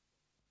asked.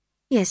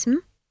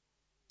 "Yes'm,"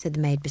 said the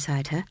maid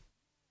beside her.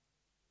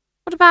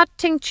 "What about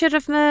tincture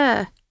of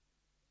myrrh?"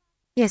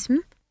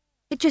 "Yes'm,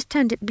 it just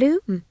turned it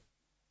blue."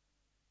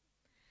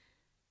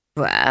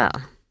 "Well,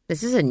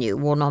 this is a new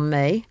one on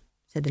me,"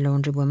 said the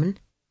laundry woman.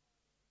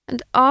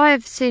 "And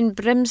I've seen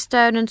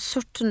brimstone and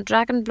soot and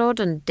dragon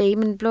blood and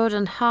demon blood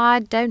and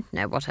I don't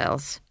know what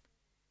else."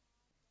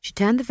 She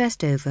turned the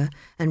vest over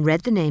and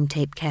read the name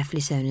tape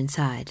carefully sewn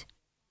inside.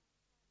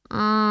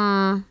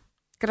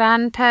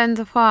 Grandpound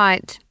the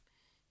White.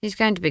 He's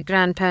going to be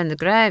Grandpound the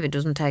Grey if he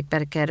doesn't take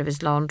better care of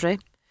his laundry.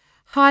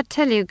 I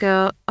tell you,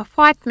 girl, a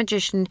white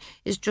magician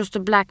is just a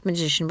black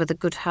magician with a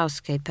good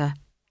housekeeper.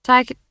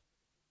 Take it."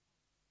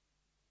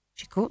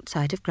 She caught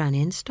sight of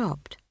Granny and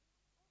stopped.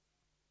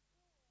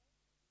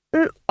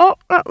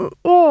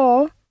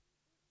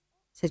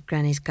 Said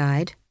Granny's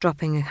guide,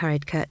 dropping a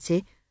hurried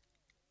curtsy.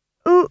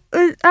 "Who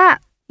is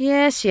that?"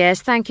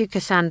 Yes, thank you,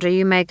 Cassandra,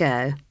 you may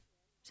go,"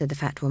 said the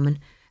fat woman,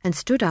 and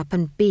stood up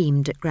and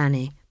beamed at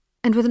Granny.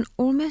 and with an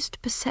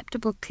almost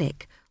perceptible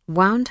click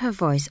wound her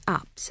voice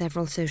up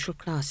several social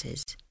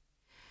classes.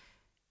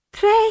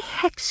 "Pray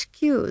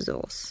excuse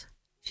us,"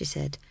 she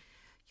said.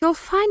 "You'll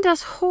find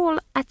us all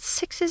at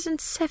 6s and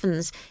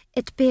 7s,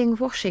 it being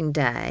washing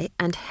day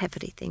and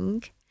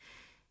everything.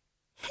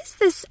 Is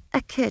this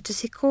a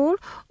courtesy call,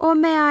 or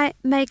may I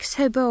make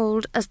so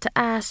bold as to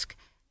ask—"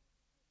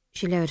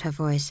 She lowered her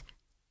voice.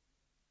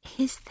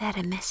 "Is there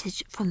a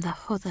message from the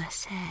other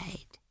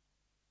side?"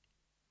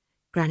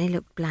 Granny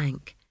looked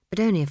blank, but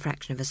only a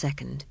fraction of a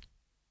second.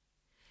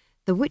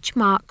 The witch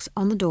marks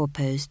on the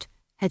doorpost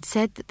had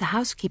said that the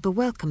housekeeper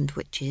welcomed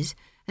witches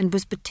and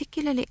was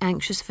particularly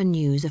anxious for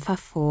news of her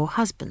 4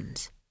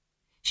 husbands.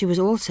 She was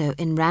also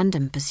in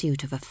random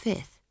pursuit of a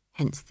 5th,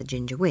 hence the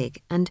ginger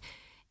wig, and,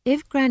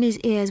 if Granny's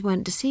ears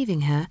weren't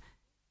deceiving her,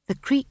 the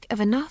creak of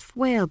enough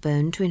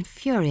whalebone to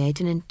infuriate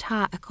an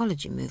entire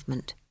ecology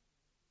movement.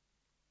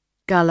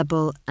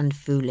 Gullible and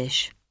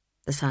foolish,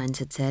 the signs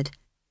had said.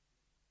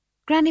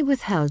 Granny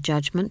withheld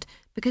judgment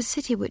because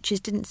city witches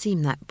didn't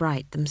seem that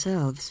bright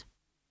themselves.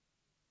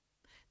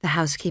 The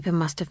housekeeper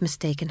must have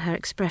mistaken her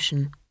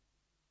expression.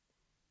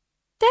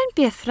 "Don't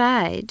be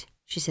afraid,"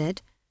 she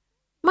said.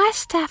 "My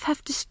staff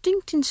have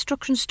distinct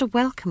instructions to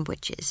welcome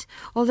witches,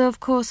 although, of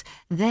course,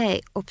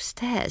 they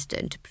upstairs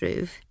don't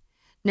approve.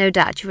 No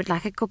doubt you would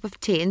like a cup of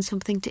tea and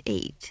something to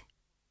eat."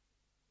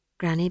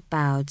 Granny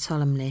bowed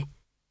solemnly.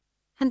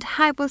 "And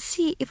I will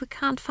see if we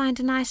can't find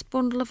a nice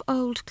bundle of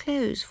old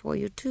clothes for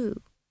you,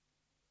 too."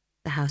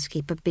 The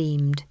housekeeper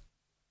beamed.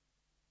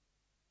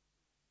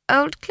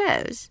 "Old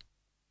clothes?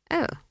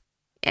 Oh,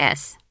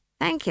 yes,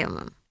 thank you,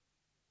 Mum."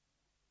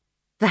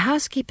 The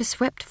housekeeper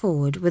swept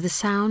forward with a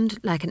sound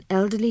like an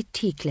elderly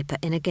tea-clipper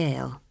in a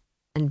gale,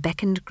 and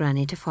beckoned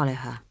Granny to follow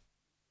her.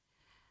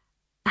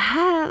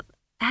 "I'll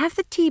have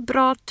the tea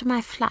brought to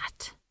my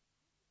flat.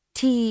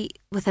 Tea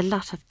with a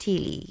lot of tea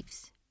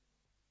leaves."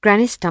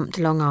 Granny stumped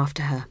along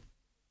after her.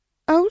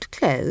 Old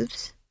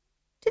clothes?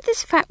 Did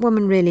this fat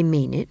woman really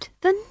mean it?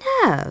 The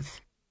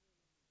nerve!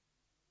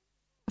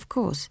 Of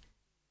course,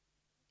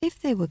 if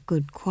they were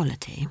good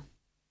quality.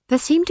 There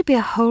seemed to be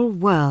a whole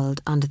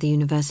world under the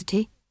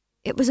university.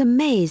 It was a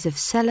maze of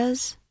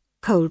cellars,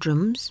 cold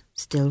rooms,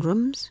 still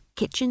rooms,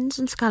 kitchens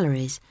and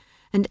sculleries,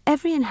 and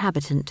every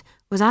inhabitant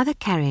was either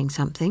carrying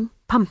something,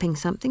 pumping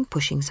something,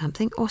 pushing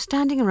something, or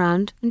standing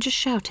around and just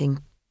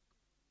shouting.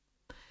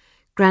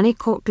 Granny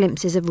caught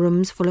glimpses of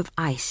rooms full of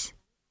ice,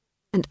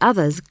 and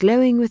others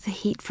glowing with the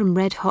heat from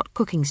red-hot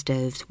cooking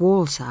stoves,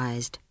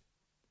 wall-sized.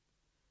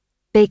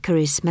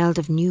 Bakeries smelled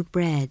of new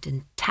bread,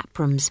 and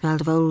taprooms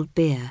smelled of old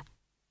beer.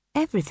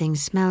 Everything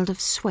smelled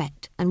of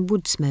sweat and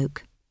wood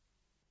smoke.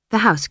 The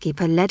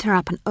housekeeper led her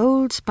up an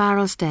old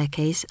spiral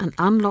staircase and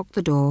unlocked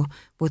the door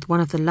with one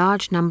of the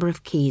large number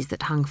of keys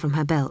that hung from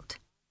her belt.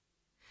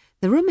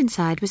 The room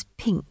inside was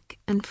pink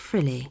and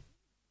frilly.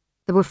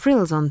 There were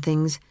frills on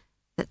things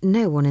that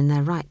no one in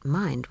their right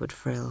mind would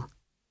frill.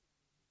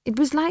 It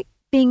was like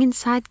being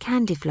inside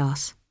candy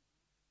floss.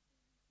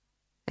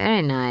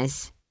 "Very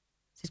nice,"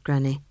 said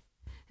Granny,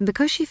 and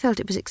because she felt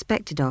it was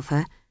expected of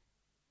her,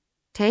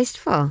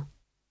 "tasteful."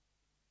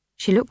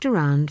 She looked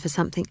around for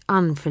something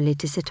unfrilly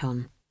to sit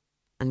on,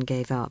 and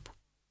gave up.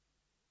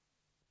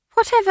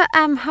 "Whatever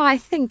am I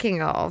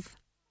thinking of?"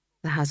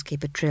 the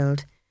housekeeper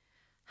trilled.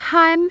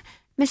 "I'm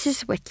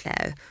Mrs.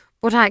 Whitlow,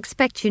 but I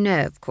expect you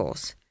know, of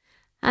course.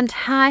 And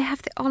I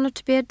have the honour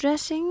to be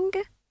addressing—"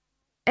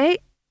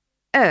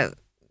 "Oh,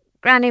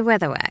 Granny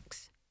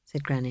Weatherwax,"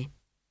 said Granny.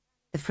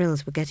 The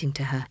frills were getting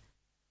to her.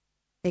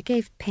 They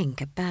gave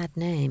pink a bad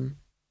name.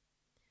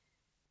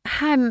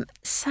 "I'm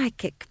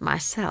psychic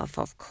myself,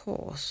 of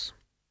course,"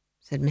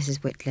 said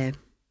Mrs. Whitlow.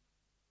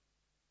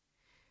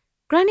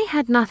 Granny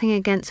had nothing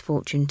against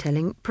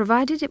fortune-telling,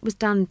 provided it was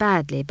done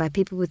badly by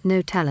people with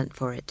no talent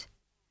for it.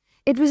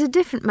 It was a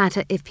different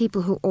matter if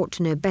people who ought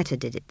to know better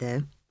did it,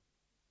 though.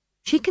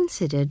 She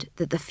considered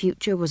that the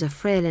future was a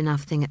frail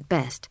enough thing at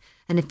best,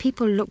 and if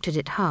people looked at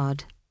it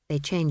hard, they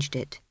changed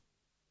it.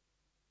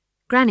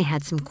 Granny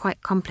had some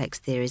quite complex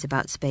theories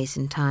about space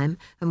and time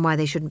and why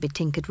they shouldn't be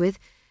tinkered with,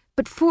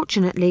 but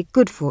fortunately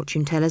good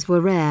fortune-tellers were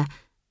rare,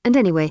 and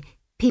anyway,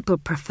 people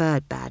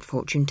preferred bad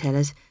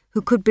fortune-tellers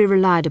who could be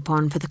relied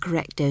upon for the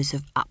correct dose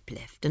of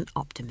uplift and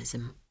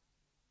optimism.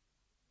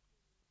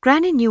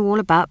 Granny knew all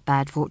about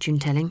bad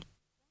fortune-telling.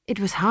 It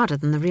was harder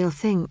than the real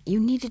thing. You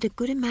needed a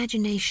good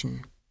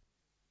imagination.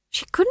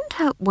 She couldn't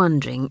help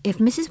wondering if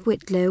Mrs.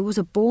 Whitlow was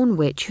a born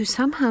witch who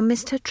somehow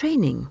missed her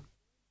training.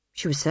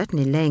 She was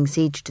certainly laying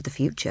siege to the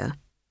future.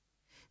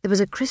 There was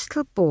a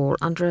crystal ball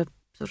under a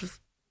sort of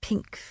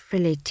pink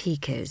frilly tea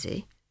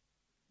cosy,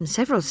 and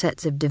several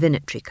sets of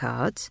divinatory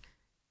cards,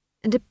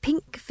 and a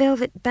pink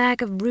velvet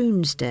bag of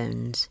rune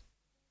stones,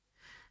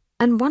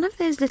 and one of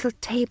those little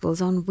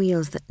tables on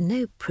wheels that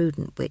no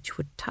prudent witch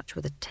would touch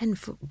with a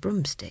 10-foot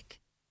broomstick.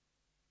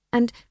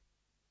 And,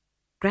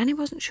 Granny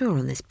wasn't sure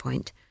on this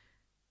point,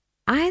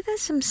 either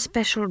some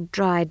special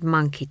dried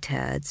monkey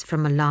turds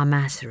from a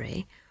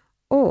lamassery,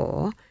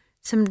 or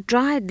some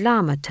dried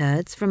llama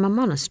turds from a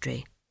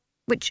monastery.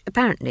 which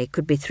apparently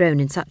could be thrown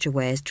in such a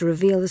way as to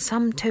reveal the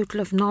sum total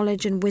of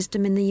knowledge and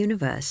wisdom in the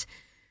universe.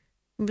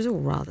 It was all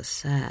rather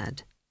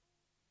sad.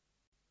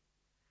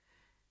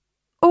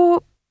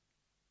 Or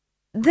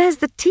there's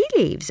the tea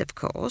leaves, of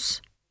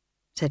course,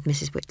 said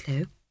Mrs.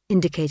 Whitlow,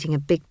 indicating a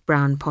big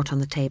brown pot on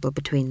the table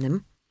between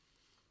them.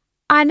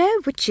 I know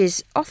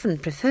witches often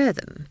prefer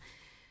them,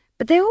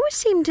 but they always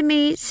seem to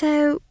me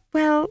so,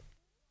 well,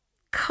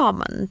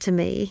 common to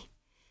me.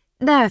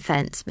 No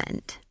offence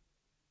meant.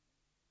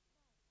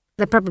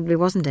 There probably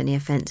wasn't any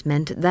offence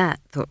meant at that,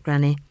 thought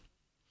Granny.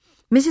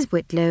 Mrs.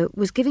 Whitlow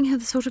was giving her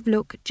the sort of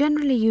look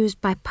generally used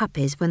by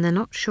puppies when they're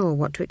not sure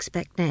what to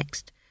expect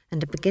next,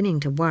 and are beginning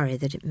to worry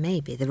that it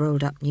may be the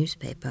rolled-up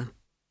newspaper.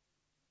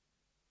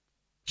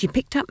 She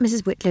picked up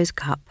Mrs. Whitlow's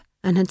cup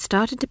and had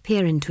started to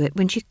peer into it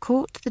when she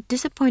caught the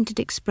disappointed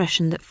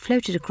expression that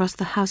floated across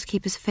the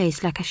housekeeper's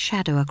face like a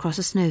shadow across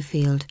a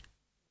snowfield.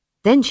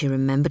 Then she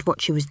remembered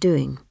what she was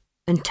doing,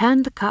 and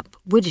turned the cup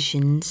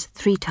widdershins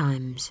 3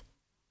 times,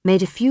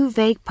 made a few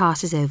vague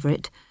passes over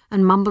it,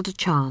 and mumbled a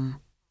charm,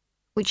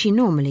 which she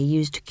normally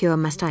used to cure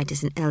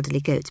mastitis in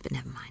elderly goats, but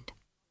never mind.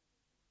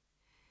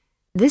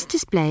 This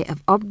display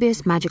of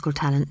obvious magical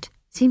talent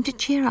seemed to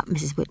cheer up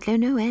Mrs. Whitlow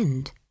no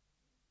end.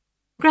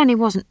 Granny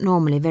wasn't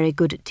normally very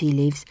good at tea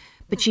leaves,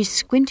 but she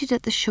squinted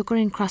at the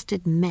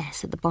sugar-encrusted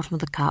mess at the bottom of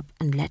the cup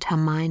and let her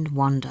mind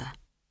wander.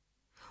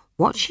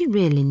 What she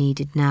really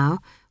needed now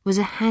was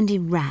a handy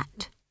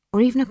rat,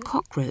 or even a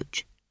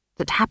cockroach,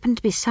 that happened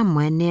to be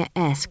somewhere near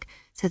Esk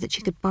so that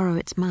she could borrow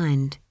its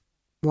mind.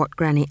 What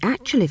Granny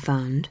actually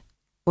found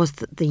was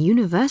that the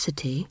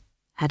university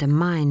had a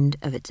mind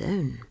of its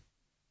own.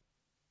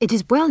 It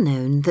is well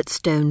known that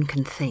stone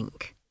can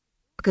think,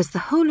 because the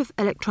whole of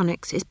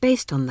electronics is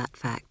based on that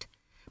fact.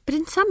 But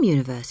in some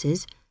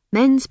universes,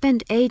 men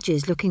spend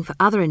ages looking for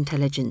other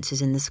intelligences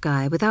in the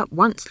sky without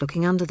once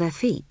looking under their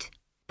feet.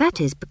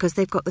 That is because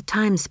they've got the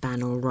time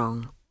span all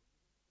wrong.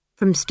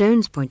 From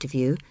stone's point of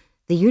view,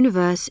 the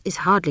universe is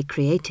hardly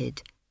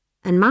created,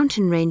 and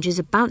mountain ranges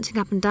are bouncing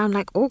up and down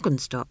like organ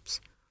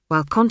stops,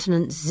 while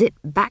continents zip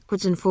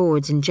backwards and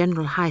forwards in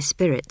general high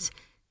spirits,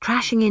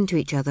 crashing into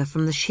each other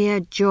from the sheer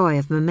joy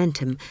of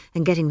momentum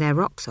and getting their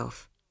rocks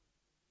off.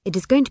 It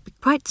is going to be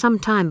quite some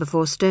time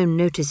before stone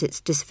notices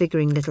its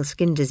disfiguring little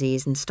skin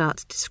disease and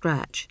starts to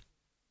scratch,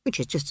 which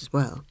is just as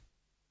well.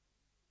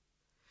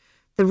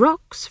 The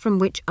rocks from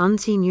which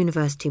Unseen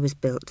University was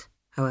built,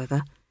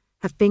 however,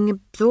 have been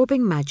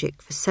absorbing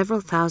magic for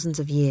several thousands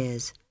of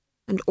years,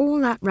 and all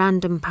that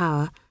random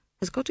power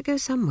has got to go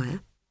somewhere.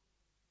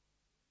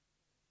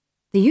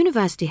 The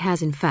university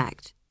has, in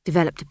fact,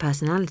 developed a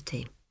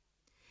personality.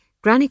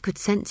 Granny could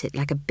sense it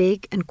like a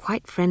big and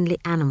quite friendly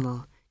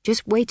animal,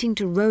 just waiting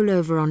to roll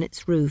over on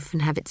its roof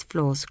and have its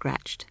floor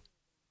scratched.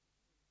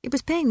 It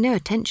was paying no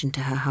attention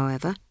to her,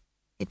 however.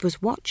 It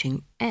was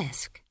watching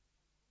Esk.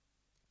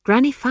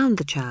 Granny found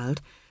the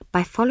child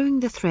by following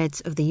the threads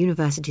of the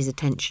university's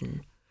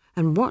attention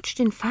and watched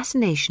in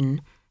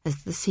fascination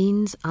as the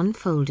scenes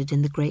unfolded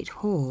in the great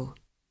hall.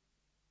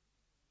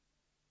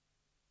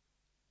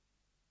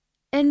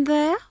 In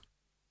there?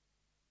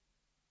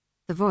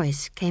 The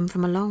voice came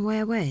from a long way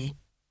away.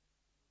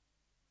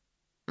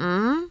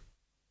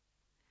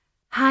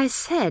 I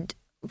said,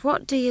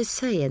 what do you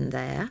say in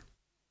there?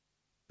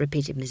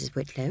 Repeated Mrs.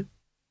 Whitlow.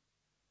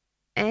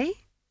 Eh?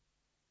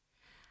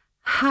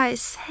 I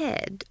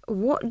said,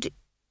 what do...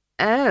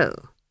 Oh.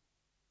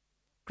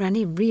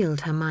 Granny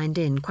reeled her mind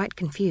in, quite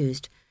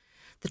confused.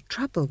 The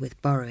trouble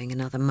with borrowing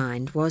another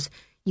mind was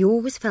you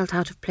always felt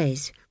out of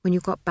place when you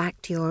got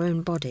back to your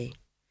own body,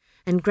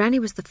 and Granny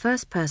was the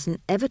first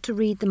person ever to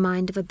read the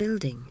mind of a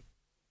building.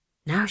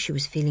 Now she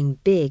was feeling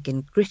big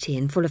and gritty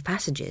and full of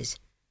passages.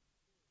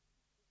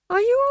 Are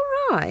you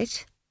all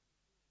right?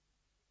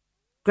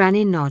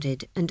 Granny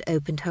nodded and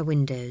opened her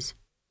windows.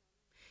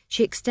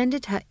 She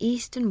extended her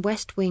east and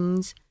west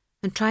wings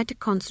and tried to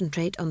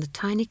concentrate on the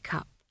tiny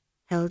cup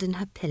held in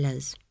her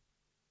pillars.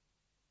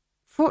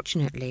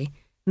 Fortunately,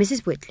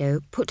 Mrs. Whitlow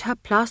put her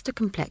plaster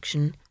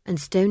complexion and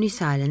stony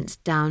silence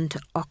down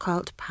to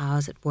occult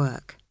powers at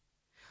work,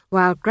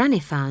 while Granny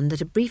found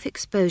that a brief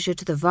exposure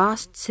to the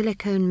vast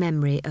silicone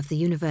memory of the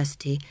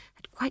university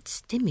had quite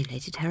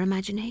stimulated her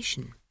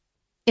imagination.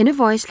 In a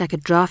voice like a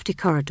draughty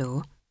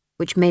corridor,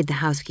 which made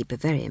the housekeeper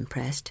very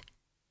impressed,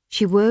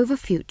 she wove a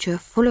future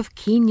full of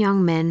keen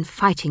young men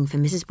fighting for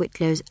Mrs.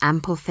 Whitlow's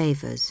ample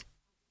favours.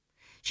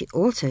 She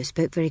also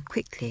spoke very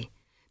quickly,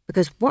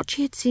 because what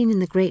she had seen in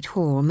the great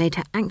hall made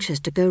her anxious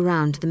to go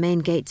round to the main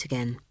gates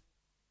again.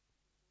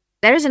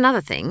 There is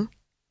another thing,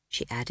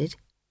 she added.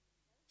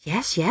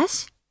 Yes,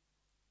 yes?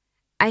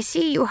 I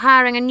see you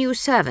hiring a new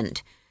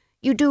servant.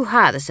 You do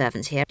hire the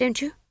servants here,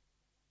 don't you?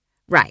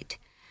 Right.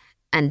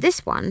 And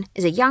this one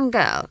is a young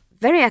girl,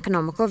 very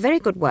economical, very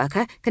good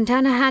worker, can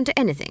turn her hand to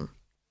anything.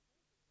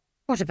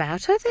 What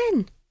about her,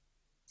 then?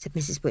 Said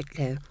Mrs.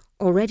 Whitlow,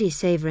 already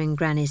savouring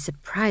Granny's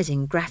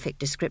surprising graphic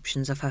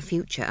descriptions of her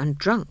future and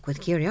drunk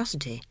with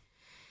curiosity.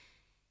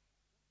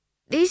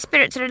 These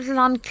spirits are a little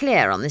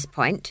unclear on this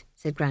point,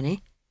 said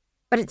Granny,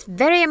 but it's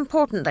very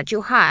important that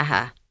you hire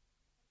her.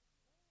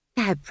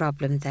 No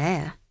problem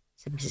there,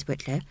 said Mrs.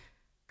 Whitlow.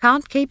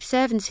 Can't keep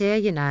servants here,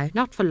 you know,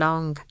 not for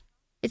long.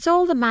 It's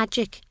all the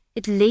magic.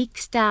 It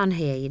leaks down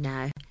here, you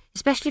know,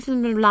 especially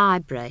from the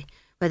library,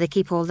 where they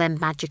keep all them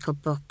magical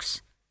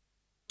books.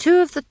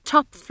 2 of the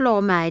top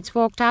floor maids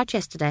walked out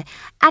yesterday.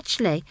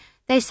 Actually,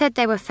 they said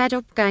they were fed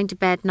up going to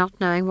bed not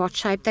knowing what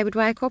shape they would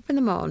wake up in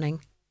the morning.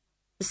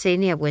 The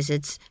senior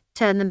wizards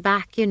turn them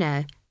back, you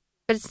know,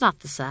 but it's not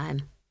the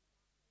same.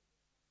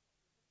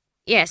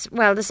 Yes,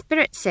 well, the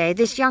spirits say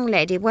this young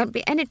lady won't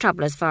be any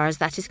trouble as far as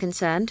that is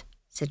concerned,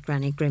 said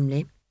Granny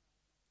grimly.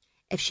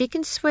 If she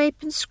can sweep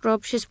and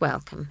scrub, she's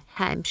welcome,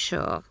 I'm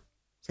sure,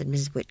 said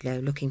Mrs. Whitlow,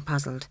 looking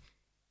puzzled.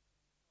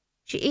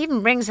 She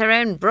even brings her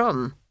own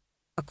broom,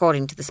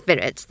 according to the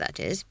spirits, that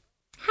is.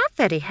 How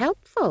very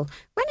helpful.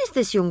 When is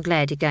this young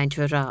lady going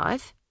to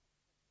arrive?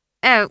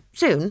 Oh,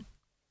 soon.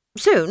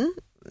 Soon?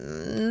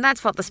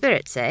 That's what the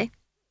spirits say.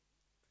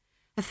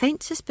 A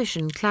faint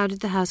suspicion clouded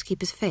the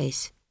housekeeper's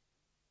face.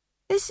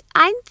 This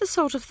ain't the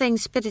sort of thing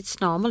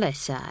spirits normally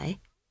say.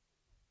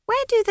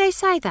 Where do they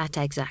say that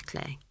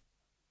exactly?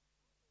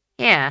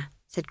 Here,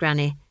 said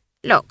Granny.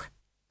 Look,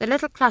 the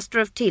little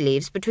cluster of tea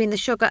leaves between the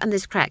sugar and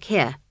this crack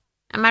here.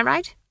 Am I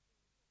right?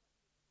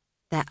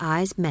 Their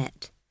eyes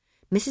met.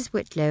 Mrs.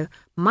 Whitlow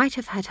might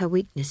have had her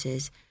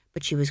weaknesses,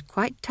 but she was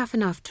quite tough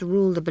enough to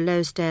rule the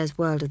below-stairs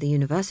world of the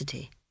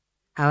university.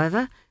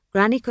 However,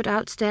 Granny could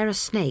outstare a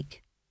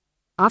snake.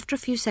 After a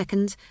few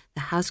seconds,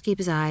 the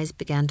housekeeper's eyes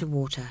began to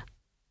water.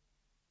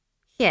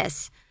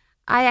 Yes,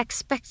 I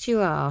expect you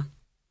are,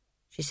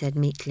 she said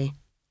meekly,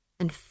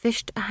 and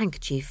fished a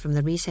handkerchief from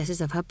the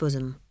recesses of her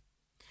bosom.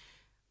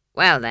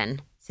 Well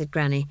then, said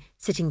Granny,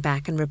 sitting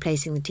back and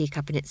replacing the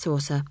teacup in its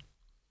saucer.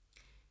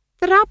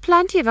 There are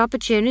plenty of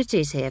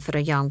opportunities here for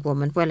a young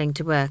woman willing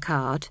to work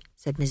hard,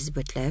 said Mrs.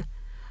 Whitlow.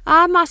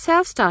 I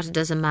myself started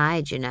as a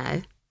maid, you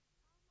know.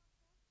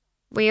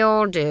 We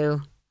all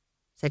do,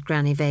 said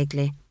Granny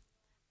vaguely.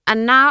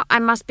 And now I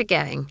must be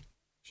going.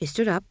 She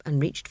stood up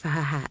and reached for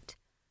her hat.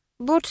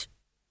 But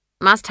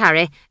must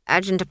hurry,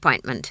 urgent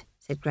appointment,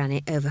 said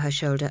Granny over her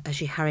shoulder as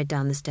she hurried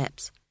down the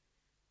steps.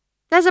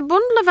 There's a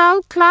bundle of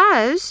old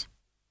clothes.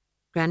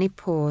 Granny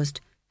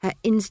paused, her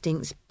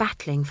instincts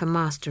battling for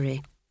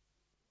mastery.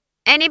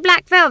 Any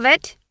black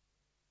velvet?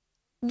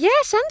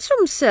 Yes, and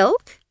some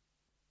silk.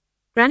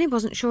 Granny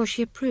wasn't sure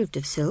she approved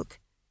of silk.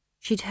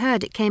 She'd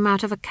heard it came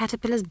out of a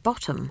caterpillar's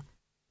bottom,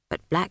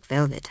 but black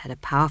velvet had a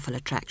powerful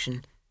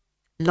attraction.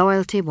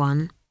 Loyalty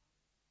won.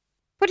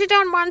 Put it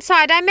on one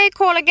side, I may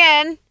call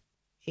again,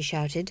 she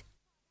shouted,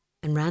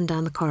 and ran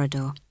down the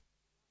corridor.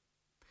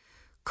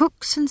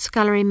 Cooks and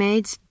scullery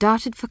maids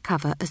darted for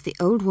cover as the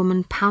old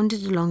woman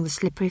pounded along the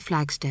slippery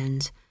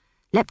flagstones,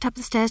 leapt up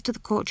the stairs to the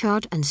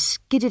courtyard and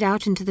skidded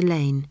out into the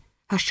lane,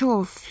 her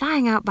shawl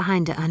flying out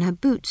behind her and her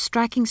boots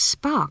striking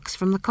sparks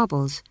from the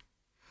cobbles.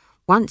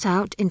 Once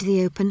out into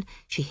the open,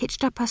 she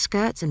hitched up her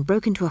skirts and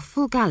broke into a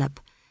full gallop,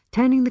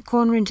 turning the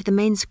corner into the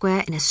main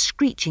square in a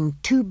screeching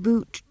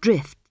 2-boot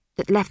drift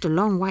that left a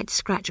long white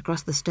scratch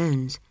across the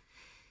stones.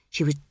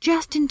 She was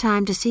just in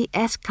time to see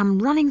S come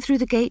running through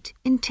the gate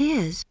in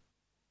tears.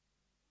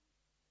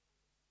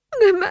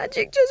 The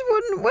magic just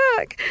wouldn't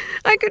work.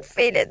 I could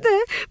feel it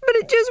there, but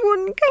it just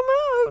wouldn't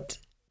come out.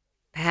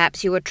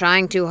 Perhaps you were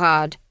trying too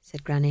hard,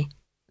 said Granny.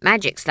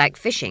 Magic's like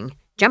fishing.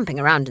 Jumping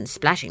around and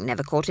splashing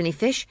never caught any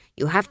fish.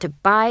 You have to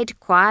bide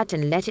quiet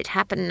and let it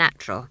happen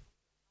natural.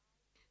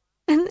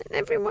 And then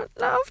everyone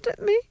laughed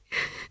at me.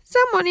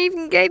 Someone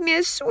even gave me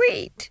a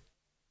sweet.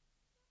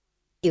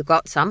 You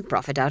got some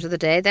profit out of the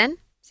day, then,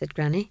 said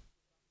Granny.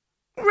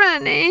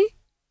 Granny,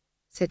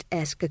 said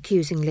Esk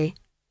accusingly.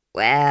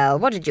 Well,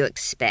 what did you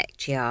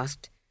expect, she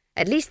asked.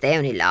 At least they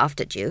only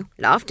laughed at you.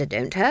 Laughter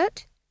don't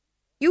hurt.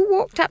 You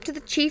walked up to the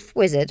chief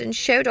wizard and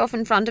showed off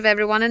in front of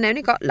everyone and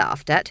only got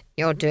laughed at.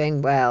 You're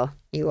doing well,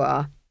 you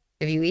are.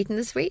 Have you eaten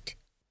the sweet?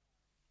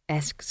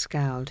 Esk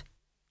scowled.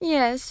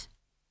 Yes.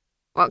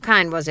 What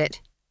kind was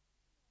it?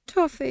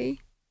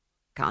 Toffee.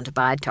 Can't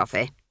abide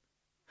toffee.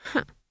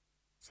 Huh,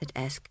 said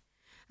Esk.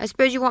 I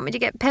suppose you want me to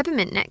get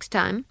peppermint next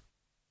time?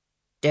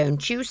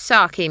 Don't you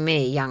sarky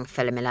me, young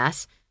fellow, me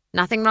lass.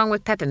 Nothing wrong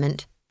with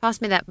peppermint.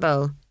 Pass me that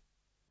bowl.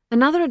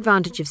 Another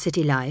advantage of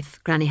city life,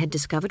 Granny had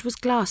discovered, was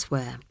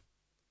glassware.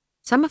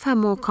 Some of her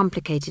more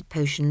complicated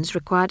potions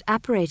required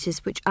apparatus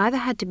which either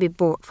had to be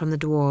bought from the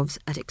dwarves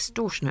at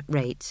extortionate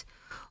rates,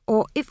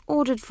 or, if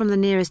ordered from the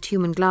nearest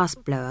human glass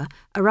blower,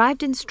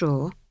 arrived in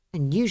straw,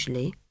 and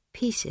usually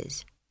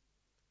pieces.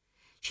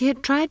 She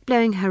had tried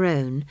blowing her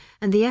own,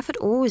 and the effort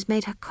always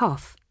made her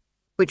cough,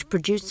 which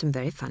produced some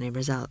very funny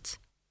results.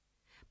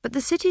 But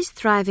the city's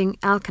thriving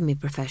alchemy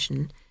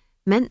profession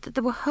meant that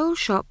there were whole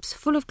shops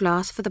full of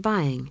glass for the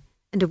buying,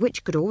 and a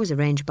witch could always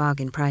arrange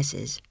bargain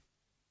prices.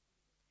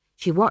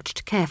 She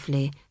watched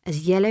carefully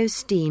as yellow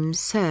steam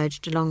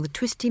surged along the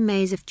twisty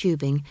maze of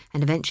tubing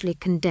and eventually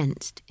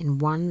condensed in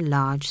one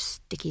large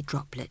sticky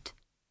droplet.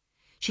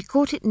 She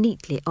caught it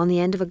neatly on the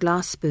end of a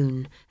glass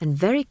spoon and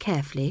very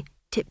carefully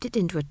tipped it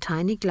into a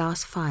tiny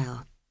glass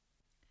phial.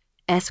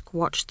 Esk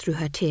watched through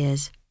her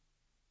tears.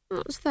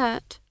 What's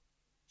that?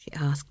 She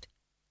asked.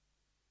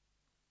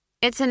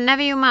 It's a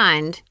never you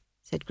mind,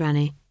 said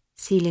Granny,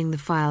 sealing the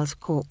file's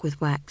cork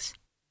with wax.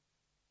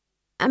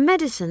 A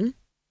medicine?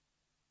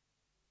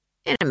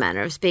 In a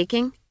manner of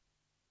speaking.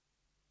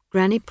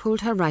 Granny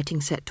pulled her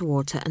writing set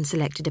towards her and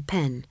selected a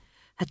pen.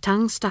 Her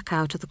tongue stuck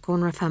out of the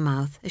corner of her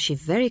mouth as she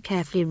very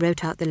carefully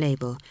wrote out the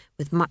label,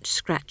 with much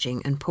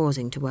scratching and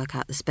pausing to work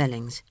out the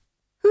spellings.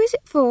 Who is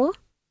it for?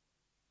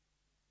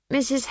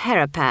 Mrs.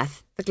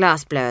 Herapath, the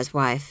glassblower's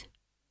wife.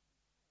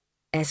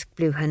 Esk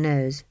blew her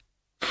nose.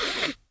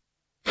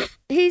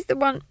 He's the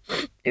one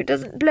who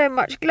doesn't blow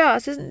much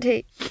glass, isn't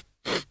he?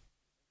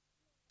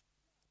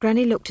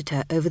 Granny looked at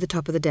her over the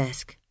top of the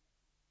desk.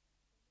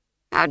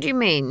 How do you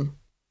mean?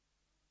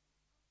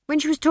 When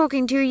she was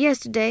talking to you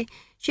yesterday,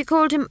 she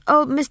called him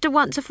old Mr.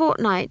 Once a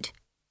Fortnight.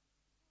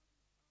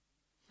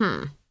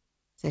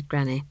 Said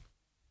Granny.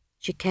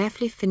 She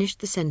carefully finished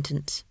the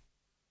sentence.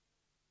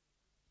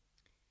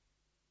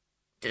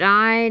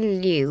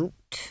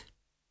 Dilute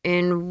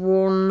in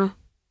 1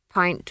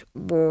 pint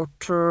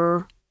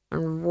water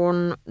and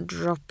 1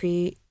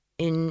 droppy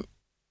in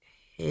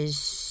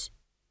his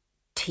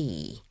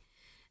tea.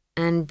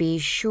 And be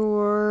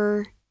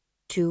sure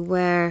to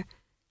wear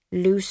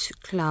loose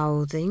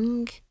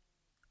clothing,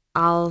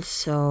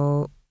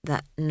 also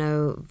that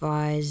no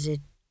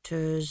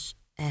visitors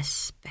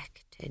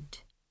expected.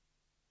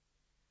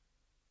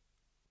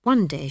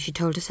 One day she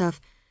told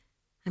herself,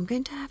 I'm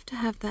going to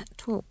have that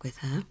talk with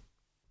her.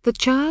 The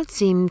child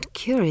seemed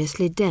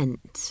curiously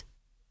dense.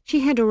 She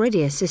had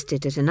already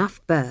assisted at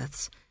enough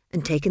births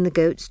and taken the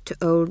goats to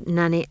old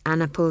Nanny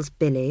Annaple's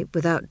billy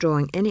without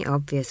drawing any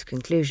obvious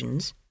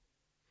conclusions.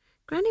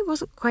 Granny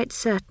wasn't quite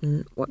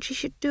certain what she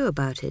should do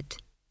about it,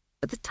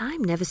 but the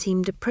time never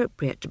seemed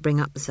appropriate to bring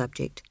up the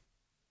subject.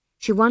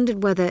 She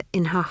wondered whether,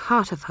 in her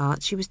heart of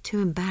hearts, she was too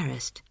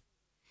embarrassed.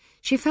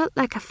 She felt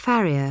like a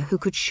farrier who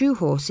could shoe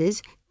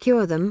horses,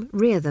 cure them,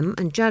 rear them,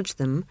 and judge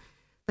them,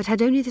 but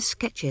had only the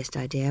sketchiest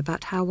idea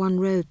about how one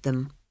rode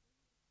them.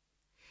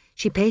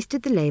 She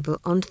pasted the label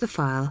onto the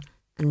file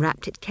and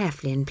wrapped it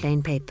carefully in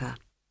plain paper.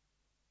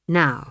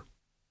 Now.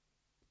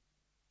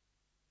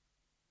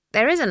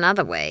 There is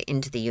another way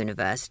into the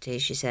university,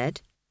 she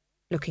said,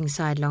 looking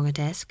sidelong at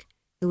Esk,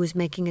 who was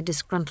making a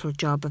disgruntled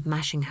job of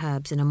mashing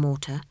herbs in a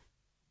mortar.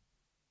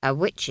 A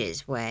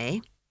witch's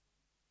way.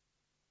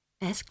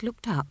 Esk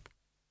looked up.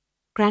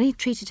 Granny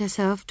treated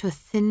herself to a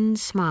thin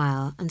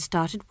smile and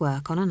started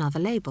work on another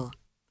label.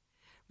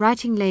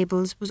 Writing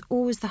labels was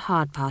always the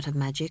hard part of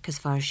magic as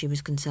far as she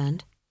was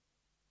concerned.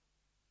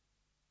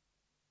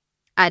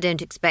 I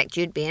don't expect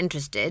you'd be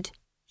interested,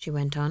 she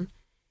went on.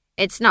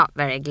 It's not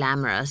very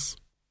glamorous.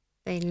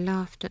 They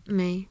laughed at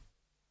me,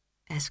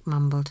 Esk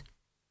mumbled.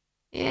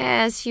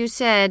 Yes, you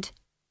said.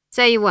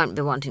 So you won't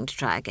be wanting to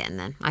try again,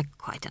 then. I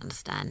quite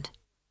understand.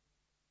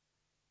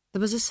 There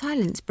was a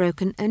silence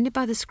broken only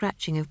by the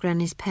scratching of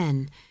Granny's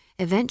pen.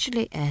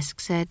 Eventually Esk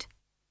said,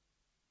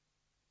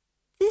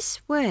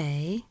 This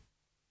way?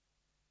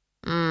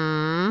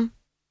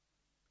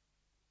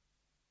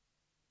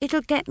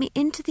 It'll get me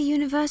into the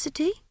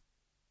university?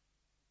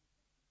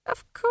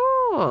 Of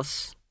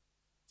course,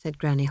 said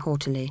Granny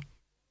haughtily.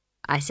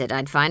 I said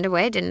I'd find a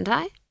way, didn't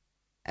I?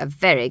 A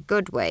very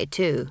good way,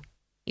 too.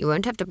 You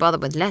won't have to bother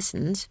with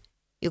lessons.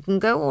 You can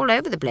go all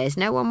over the place.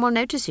 No one will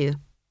notice you.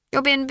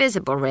 You'll be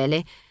invisible,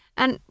 really.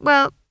 And,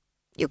 well,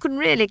 you can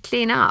really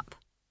clean up.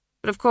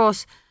 But, of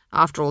course,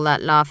 after all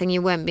that laughing,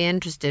 you won't be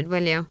interested,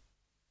 will you?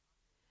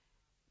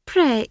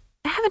 Pray,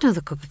 have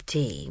another cup of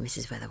tea,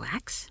 Mrs.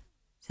 Weatherwax,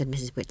 said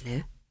Mrs.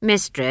 Whitlow.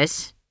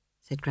 Mistress,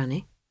 said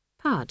Granny.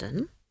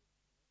 Pardon?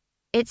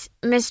 It's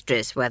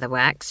Mistress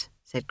Weatherwax,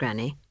 said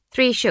Granny.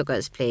 3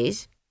 sugars,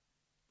 please.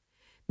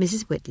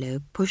 Mrs. Whitlow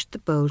pushed the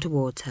bowl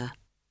towards her.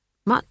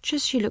 Much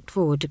as she looked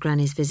forward to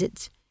Granny's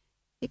visits,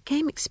 it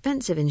came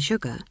expensive in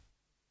sugar.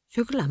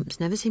 Sugar lumps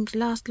never seemed to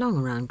last long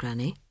around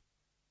Granny.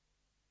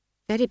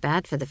 Very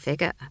bad for the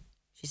figure,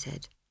 she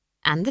said.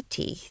 And the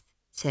teeth,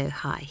 so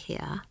high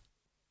here.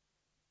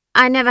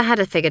 I never had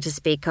a figure to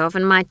speak of,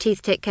 and my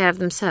teeth take care of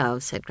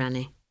themselves, said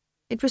Granny.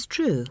 It was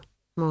true,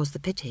 more's the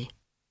pity.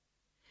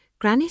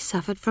 Granny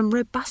suffered from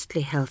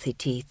robustly healthy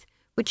teeth,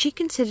 which she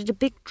considered a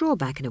big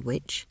drawback in a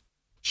witch.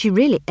 She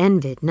really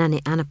envied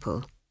Nanny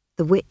Annaple,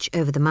 the witch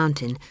over the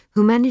mountain,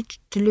 who managed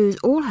to lose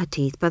all her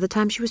teeth by the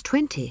time she was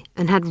 20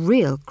 and had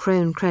real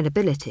crone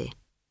credibility.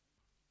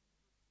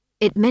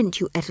 It meant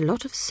you ate a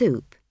lot of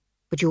soup,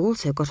 but you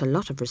also got a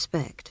lot of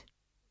respect.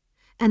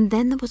 And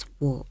then there was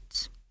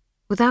warts.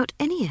 Without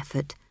any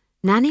effort,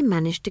 Nanny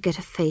managed to get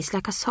a face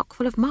like a sock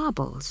full of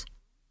marbles,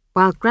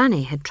 while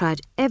Granny had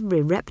tried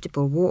every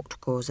reputable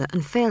wart-causer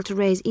and failed to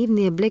raise even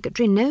the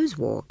obligatory nose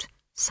wart.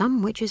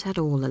 Some witches had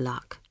all the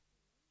luck.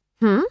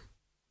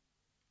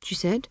 She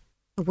said,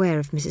 aware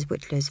of Mrs.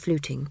 Whitlow's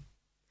fluting.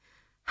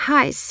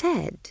 I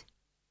said,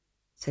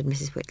 said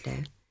Mrs.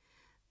 Whitlow,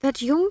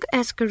 that young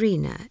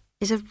Escarina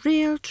is a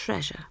real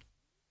treasure.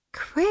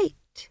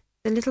 Quite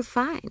the little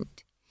find.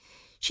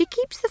 She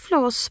keeps the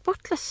floors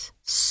spotless.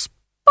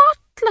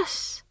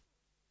 Spotless!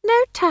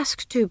 No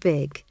task too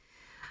big.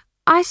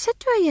 I said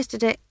to her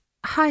yesterday,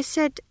 I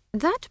said,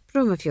 that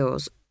broom of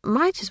yours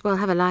might as well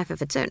have a life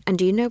of its own. And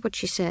do you know what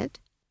she said?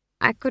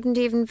 I couldn't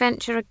even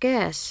venture a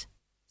guess,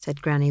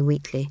 said Granny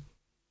weakly.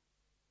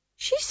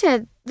 She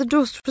said the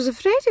dust was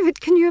afraid of it,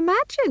 can you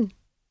imagine?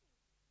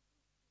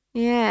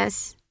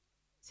 Yes,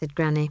 said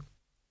Granny.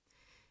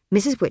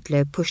 Mrs.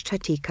 Whitlow pushed her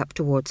teacup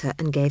towards her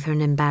and gave her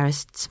an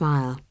embarrassed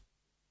smile.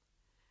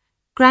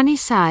 Granny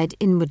sighed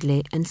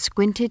inwardly and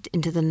squinted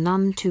into the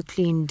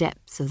none-too-clean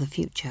depths of the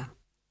future.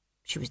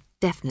 She was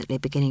definitely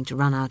beginning to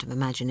run out of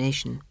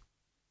imagination.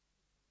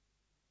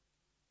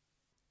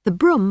 The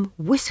broom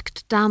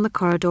whisked down the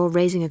corridor,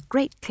 raising a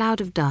great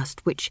cloud of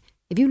dust which,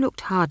 if you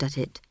looked hard at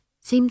it,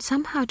 seemed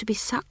somehow to be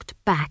sucked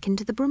back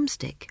into the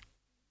broomstick.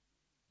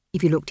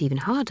 If you looked even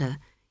harder,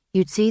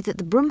 you'd see that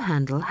the broom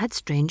handle had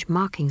strange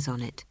markings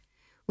on it,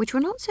 which were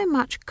not so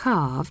much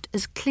carved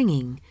as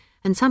clinging,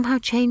 and somehow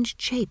changed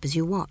shape as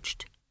you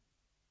watched.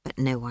 But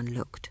no one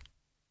looked.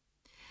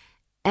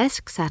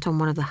 Esk sat on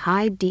one of the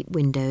high, deep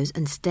windows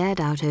and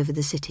stared out over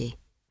the city.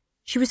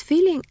 She was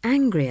feeling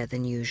angrier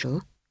than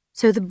usual,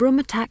 so the broom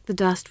attacked the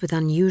dust with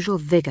unusual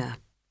vigour.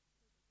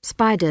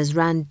 Spiders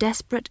ran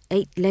desperate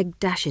 8-legged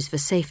dashes for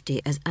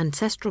safety as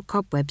ancestral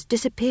cobwebs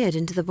disappeared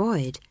into the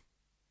void.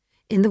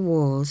 In the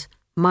walls,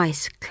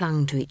 mice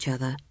clung to each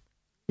other.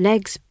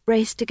 Legs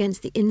braced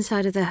against the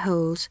inside of their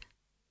holes.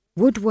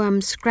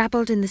 Woodworms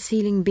scrabbled in the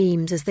ceiling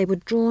beams as they were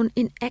drawn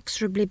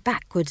inexorably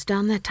backwards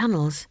down their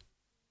tunnels.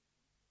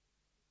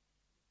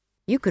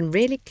 You can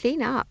really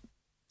clean up,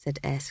 said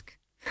Esk.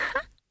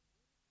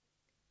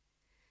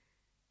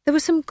 There were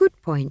some good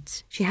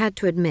points, she had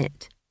to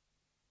admit.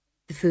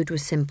 The food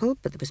was simple,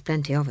 but there was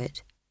plenty of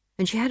it,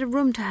 and she had a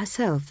room to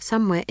herself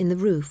somewhere in the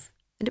roof,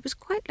 and it was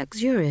quite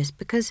luxurious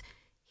because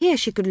here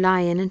she could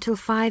lie in until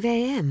 5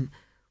 a.m.,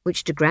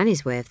 which to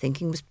Granny's way of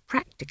thinking was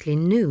practically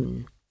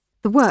noon.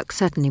 The work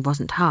certainly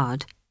wasn't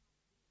hard.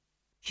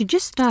 She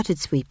just started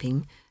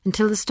sweeping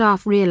until the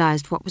staff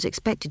realised what was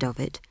expected of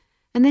it,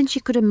 and then she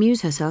could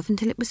amuse herself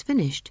until it was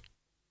finished.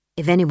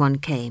 If anyone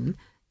came,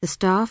 the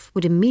staff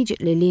would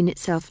immediately lean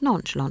itself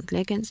nonchalantly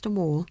against a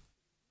wall.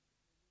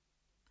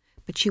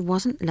 But she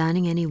wasn't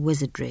learning any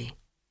wizardry.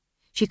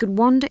 She could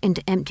wander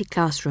into empty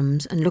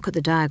classrooms and look at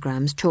the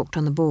diagrams chalked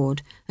on the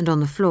board, and on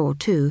the floor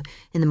too,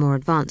 in the more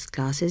advanced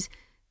classes,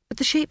 but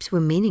the shapes were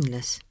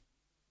meaningless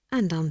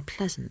and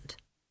unpleasant.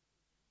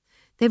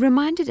 They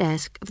reminded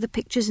Esk of the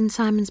pictures in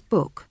Simon's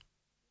book.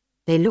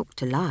 They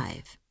looked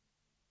alive.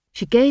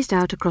 She gazed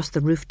out across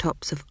the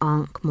rooftops of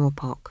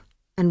Ankh-Morpork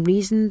and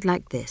reasoned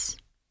like this.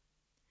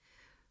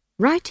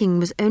 Writing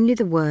was only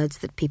the words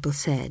that people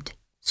said,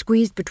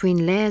 squeezed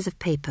between layers of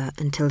paper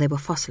until they were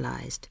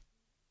fossilized.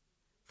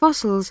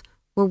 Fossils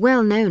were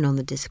well known on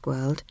the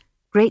Discworld,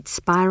 great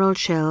spiral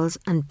shells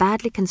and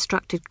badly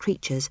constructed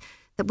creatures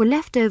that were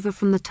left over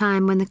from the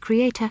time when the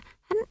Creator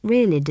hadn't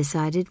really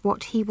decided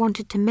what he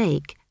wanted to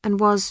make and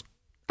was,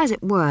 as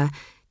it were,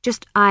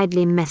 just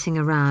idly messing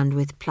around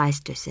with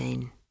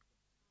Pleistocene.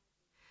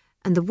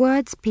 And the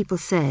words people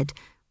said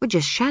were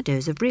just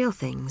shadows of real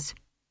things.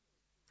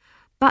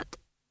 But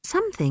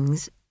some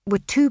things were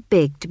too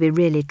big to be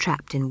really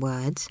trapped in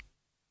words,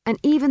 and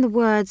even the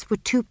words were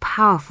too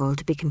powerful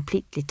to be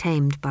completely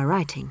tamed by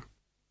writing.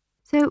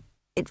 So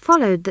it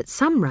followed that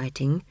some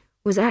writing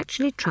was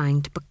actually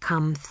trying to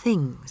become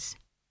things.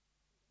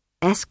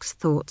 Esk's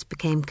thoughts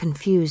became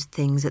confused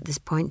things at this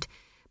point,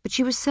 but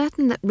she was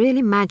certain that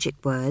really magic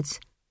words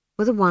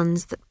were the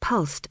ones that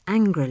pulsed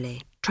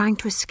angrily, trying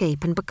to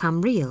escape and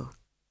become real.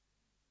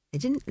 They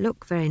didn't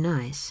look very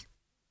nice.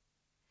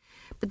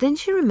 But then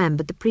she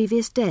remembered the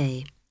previous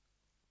day.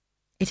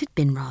 It had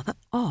been rather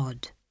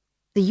odd.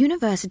 The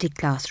university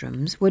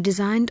classrooms were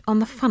designed on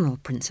the funnel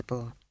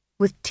principle,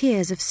 with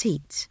tiers of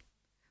seats,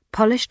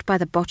 polished by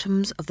the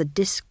bottoms of the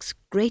disc's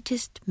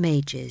greatest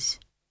mages,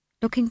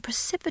 looking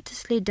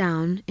precipitously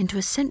down into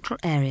a central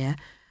area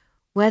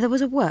where there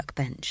was a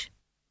workbench,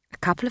 a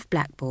couple of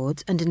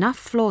blackboards, and enough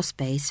floor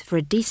space for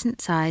a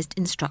decent-sized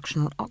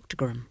instructional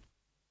octagon.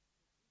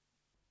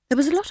 There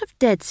was a lot of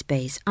dead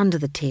space under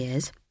the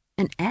tiers,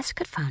 and Esk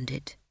had found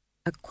it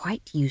a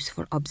quite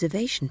useful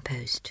observation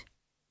post,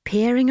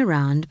 peering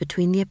around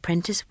between the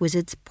apprentice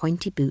wizard's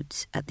pointy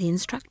boots at the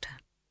instructor.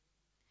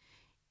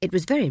 It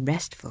was very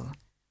restful,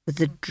 with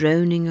the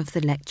droning of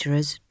the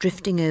lecturers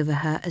drifting over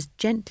her as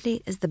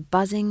gently as the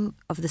buzzing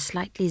of the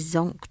slightly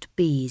zonked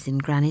bees in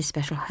Granny's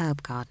special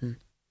herb garden.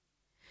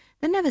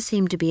 There never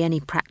seemed to be any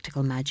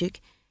practical magic.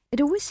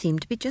 It always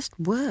seemed to be just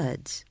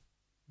words.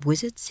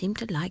 Wizards seemed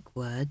to like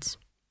words.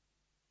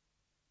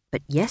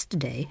 But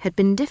yesterday had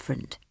been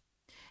different.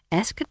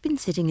 Esk had been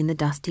sitting in the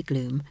dusty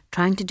gloom,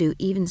 trying to do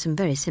even some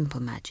very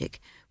simple magic,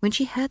 when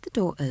she heard the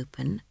door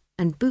open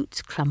and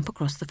boots clump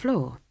across the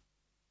floor.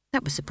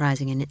 That was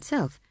surprising in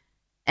itself.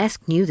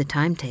 Esk knew the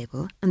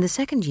timetable, and the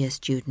second-year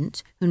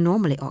students who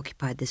normally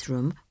occupied this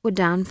room were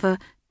down for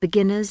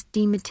beginner's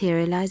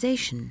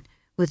dematerialization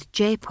with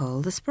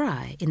J-Pole the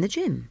Spry in the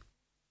gym.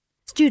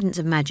 Students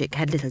of magic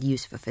had little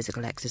use for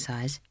physical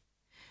exercise.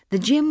 The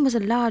gym was a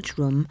large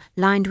room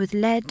lined with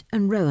lead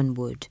and rowan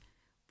wood,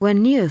 where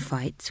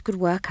neophytes could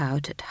work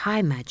out at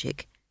high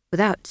magic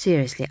without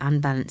seriously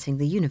unbalancing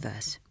the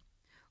universe,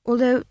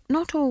 although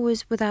not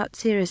always without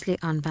seriously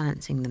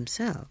unbalancing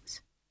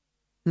themselves.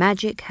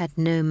 Magic had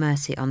no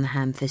mercy on the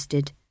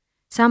ham-fisted.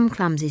 Some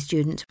clumsy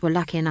students were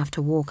lucky enough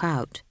to walk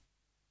out.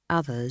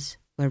 Others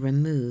were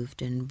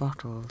removed in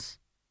bottles.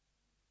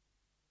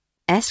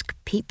 Esk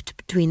peeped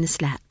between the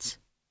slats.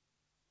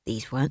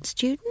 These weren't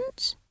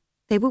students.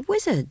 They were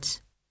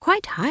wizards,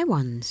 quite high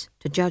ones,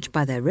 to judge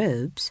by their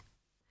robes.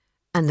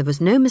 And there was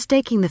no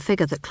mistaking the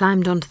figure that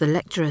climbed onto the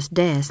lecturer's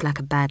dais like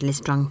a badly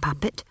strung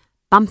puppet,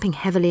 bumping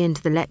heavily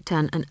into the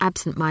lectern and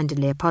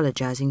absent-mindedly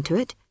apologising to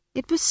it.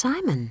 It was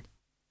Simon.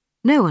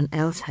 No one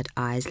else had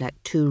eyes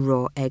like 2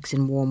 raw eggs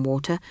in warm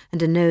water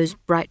and a nose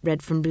bright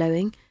red from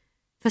blowing.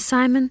 For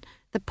Simon,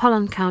 the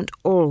pollen count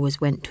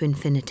always went to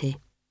infinity.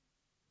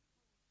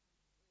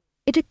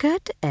 It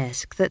occurred to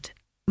Esk that,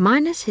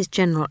 minus his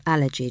general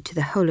allergy to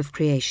the whole of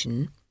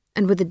creation,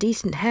 and with a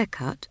decent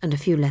haircut and a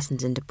few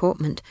lessons in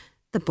deportment,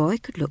 the boy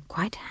could look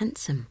quite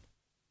handsome.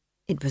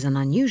 It was an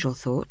unusual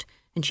thought,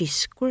 and she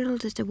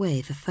squirreled it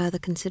away for further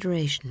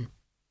consideration.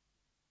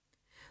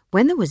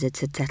 When the wizards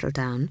had settled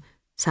down,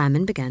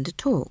 Simon began to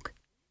talk.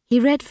 He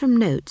read from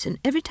notes, and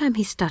every time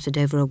he stuttered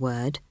over a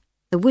word,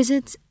 the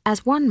wizards,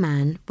 as one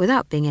man,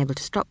 without being able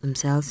to stop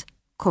themselves,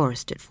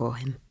 chorused it for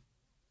him.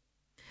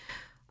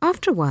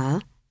 After a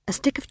while, a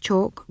stick of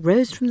chalk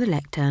rose from the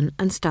lectern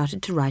and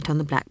started to write on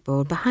the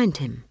blackboard behind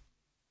him.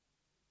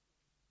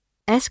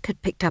 Esk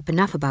had picked up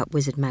enough about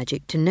wizard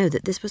magic to know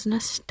that this was an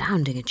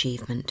astounding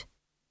achievement.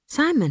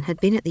 Simon had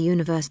been at the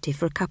university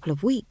for a couple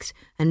of weeks,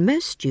 and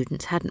most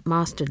students hadn't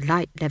mastered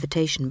light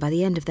levitation by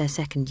the end of their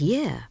second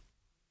year.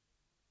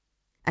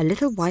 A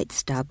little white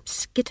stub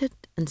skittered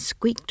and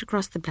squeaked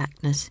across the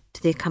blackness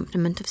to the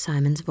accompaniment of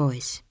Simon's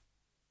voice.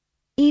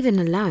 Even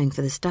allowing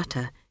for the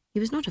stutter, he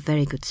was not a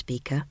very good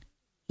speaker.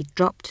 He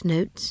dropped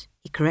notes,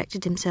 he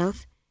corrected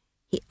himself,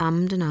 he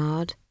ummed and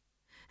ahed,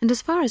 and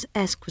as far as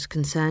Esk was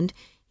concerned,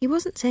 he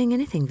wasn't saying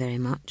anything very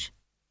much.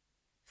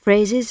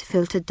 Phrases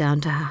filtered down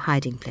to her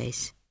hiding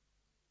place.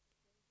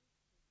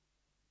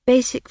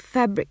 Basic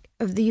fabric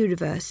of the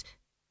universe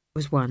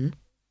was one,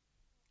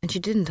 and she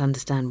didn't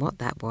understand what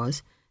that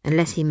was,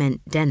 unless he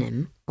meant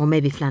denim, or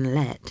maybe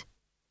flannelette.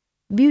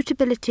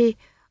 Mutability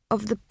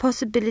of the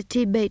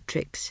possibility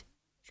matrix.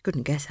 She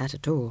couldn't guess that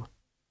at all.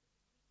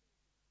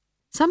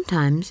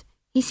 Sometimes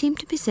he seemed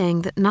to be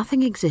saying that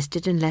nothing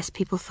existed unless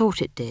people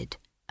thought it did,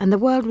 and the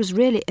world was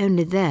really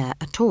only there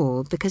at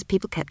all because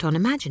people kept on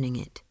imagining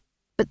it.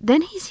 But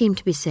then he seemed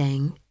to be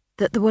saying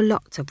that there were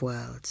lots of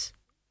worlds,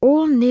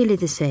 all nearly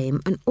the same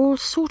and all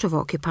sort of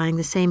occupying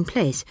the same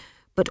place,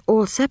 but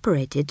all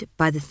separated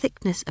by the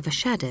thickness of a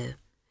shadow,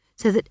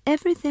 so that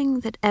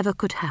everything that ever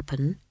could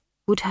happen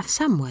would have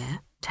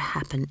somewhere to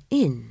happen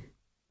in.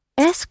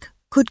 Esk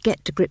could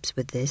get to grips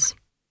with this.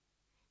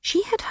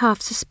 She had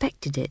half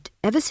suspected it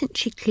ever since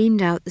she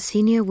cleaned out the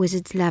senior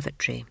wizard's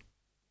lavatory,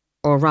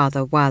 or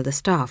rather while the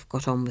staff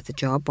got on with the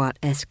job while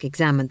Esk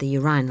examined the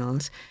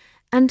urinals,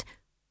 and,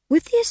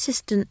 with the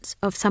assistance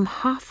of some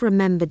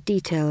half-remembered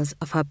details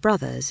of her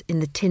brothers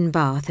in the tin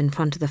bath in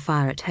front of the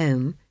fire at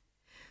home,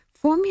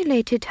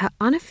 formulated her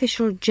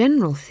unofficial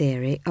general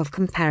theory of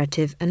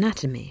comparative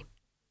anatomy.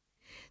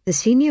 The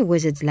senior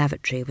wizard's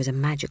lavatory was a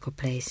magical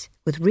place,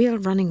 with real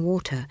running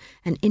water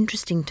and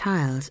interesting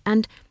tiles,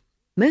 and,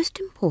 most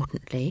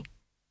importantly,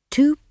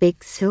 2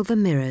 big silver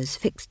mirrors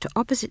fixed to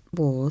opposite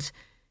walls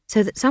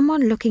so that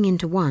someone looking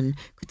into one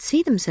could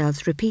see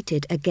themselves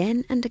repeated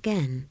again and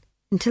again,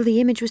 until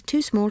the image was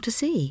too small to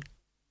see.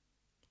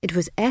 It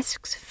was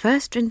Esk's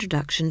first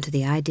introduction to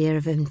the idea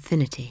of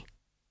infinity.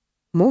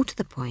 More to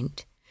the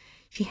point,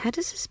 she had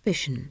a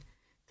suspicion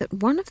that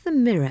one of the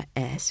mirror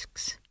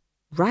Esks,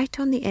 right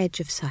on the edge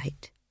of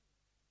sight,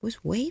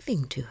 was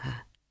waving to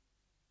her.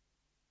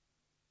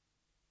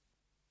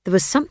 There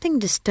was something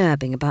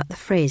disturbing about the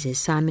phrases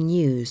Simon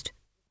used.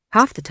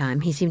 Half the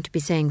time he seemed to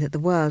be saying that the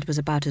world was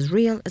about as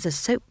real as a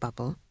soap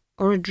bubble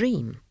or a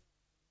dream.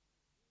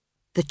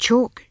 The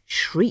chalk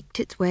shrieked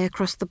its way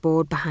across the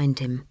board behind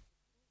him.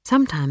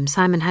 Sometimes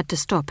Simon had to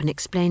stop and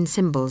explain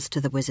symbols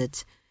to the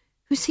wizards,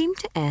 who seemed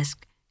to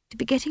Esk to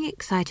be getting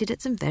excited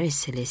at some very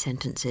silly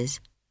sentences.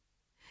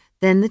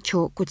 Then the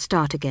chalk would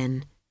start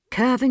again,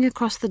 curving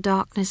across the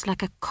darkness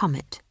like a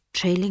comet,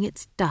 trailing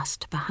its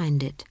dust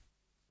behind it.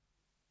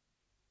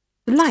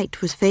 The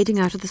light was fading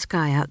out of the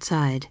sky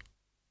outside.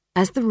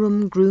 As the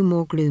room grew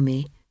more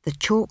gloomy, the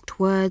chalked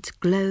words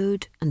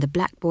glowed and the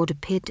blackboard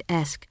appeared to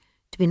Esk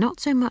to be not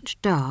so much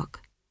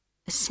dark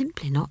as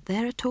simply not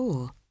there at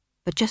all,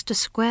 but just a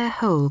square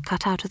hole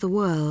cut out of the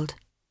world.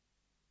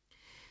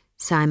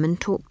 Simon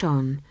talked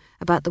on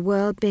about the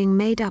world being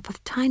made up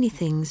of tiny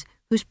things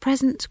whose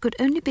presence could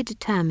only be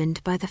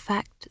determined by the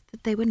fact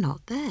that they were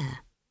not there.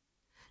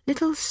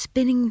 Little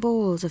spinning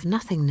balls of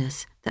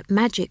nothingness that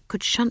magic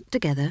could shunt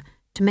together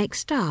to make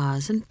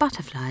stars and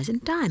butterflies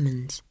and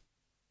diamonds.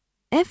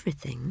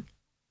 Everything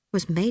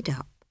was made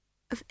up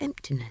of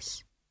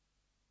emptiness.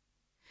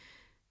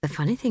 The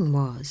funny thing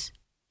was,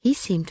 he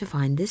seemed to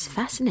find this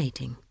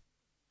fascinating.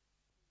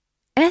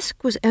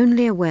 Esk was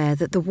only aware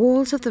that the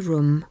walls of the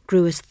room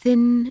grew as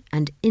thin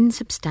and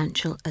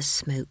insubstantial as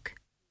smoke,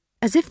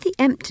 as if the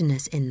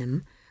emptiness in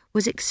them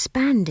was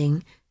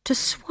expanding to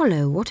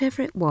swallow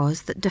whatever it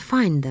was that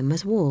defined them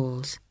as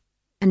walls,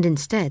 and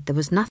instead there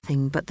was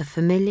nothing but the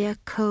familiar,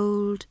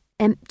 cold,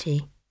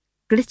 empty,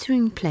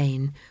 glittering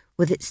plain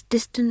with its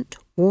distant,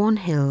 worn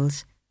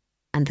hills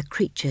and the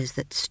creatures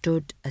that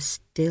stood as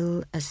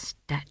still as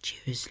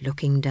statues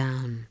looking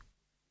down.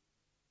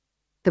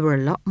 There were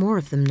a lot more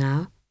of them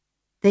now.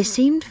 They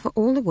seemed for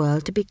all the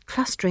world to be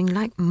clustering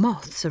like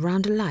moths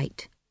around a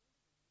light.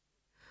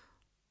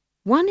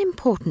 One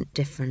important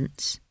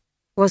difference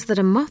was that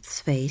a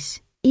moth's face,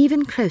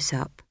 even close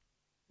up,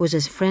 was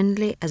as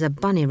friendly as a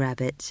bunny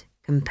rabbit's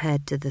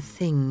compared to the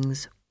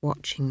things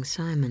watching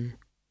Simon.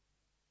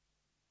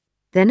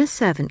 Then a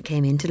servant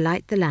came in to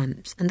light the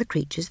lamps and the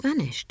creatures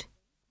vanished,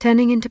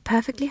 turning into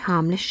perfectly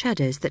harmless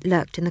shadows that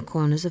lurked in the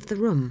corners of the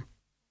room.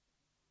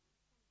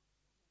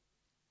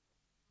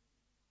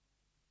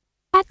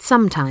 At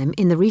some time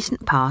in the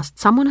recent past,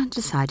 someone had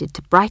decided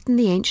to brighten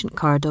the ancient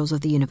corridors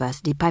of the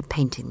university by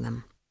painting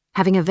them,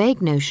 having a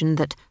vague notion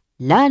that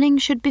learning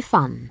should be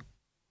fun.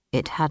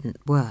 It hadn't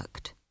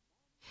worked.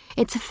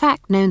 It's a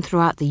fact known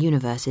throughout the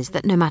universes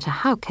that no matter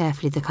how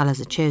carefully the colours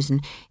are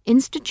chosen,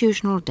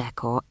 institutional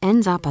decor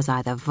ends up as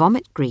either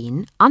vomit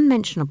green,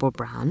 unmentionable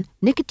brown,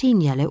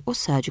 nicotine yellow, or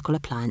surgical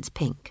appliance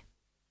pink.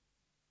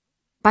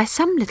 By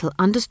some little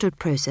understood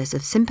process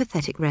of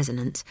sympathetic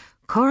resonance,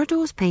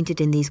 corridors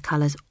painted in these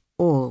colours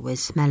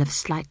always smell of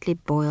slightly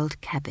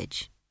boiled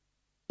cabbage,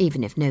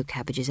 even if no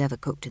cabbage is ever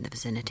cooked in the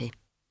vicinity.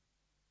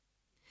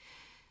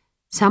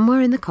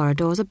 Somewhere in the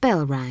corridors a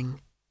bell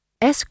rang.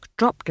 Esk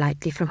dropped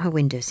lightly from her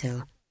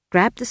windowsill,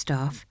 grabbed the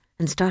staff,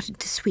 and started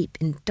to sweep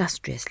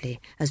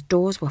industriously as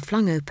doors were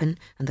flung open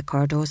and the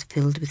corridors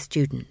filled with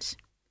students.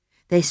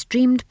 They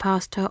streamed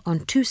past her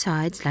on two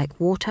sides like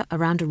water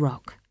around a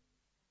rock.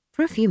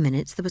 For a few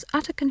minutes there was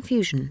utter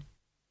confusion.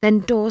 Then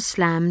doors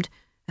slammed,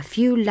 a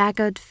few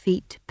laggard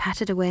feet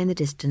pattered away in the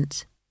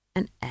distance,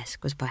 and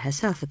Esk was by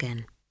herself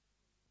again.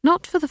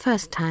 Not for the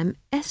first time,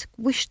 Esk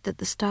wished that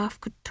the staff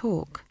could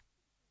talk.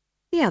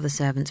 The other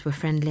servants were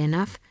friendly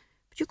enough,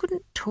 but you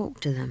couldn't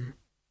talk to them.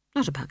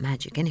 Not about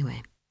magic,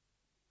 anyway.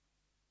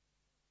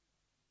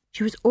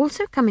 She was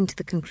also coming to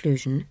the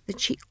conclusion that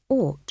she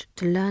ought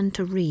to learn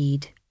to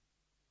read.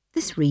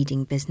 This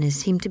reading business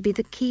seemed to be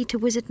the key to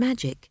wizard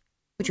magic,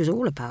 which was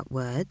all about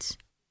words.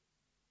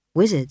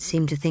 Wizards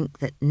seemed to think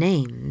that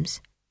names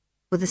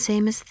were the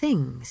same as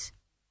things,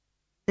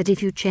 that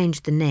if you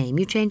changed the name,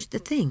 you changed the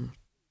thing.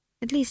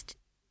 At least,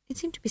 it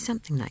seemed to be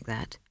something like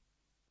that.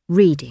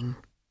 Reading.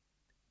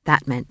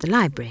 That meant the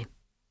library.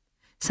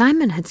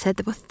 Simon had said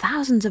there were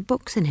thousands of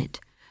books in it,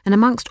 and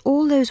amongst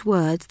all those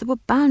words there were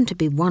bound to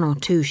be one or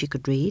two she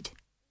could read.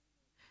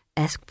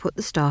 Esk put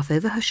the staff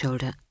over her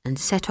shoulder and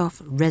set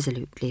off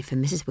resolutely for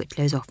Mrs.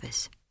 Whitlow's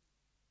office.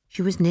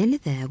 She was nearly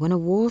there when a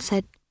wall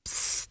said,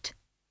 "Psst."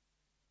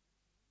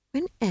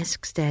 When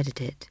Esk stared at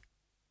it,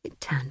 it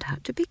turned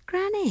out to be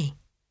Granny.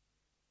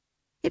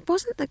 It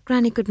wasn't that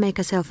Granny could make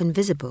herself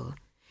invisible.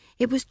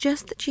 It was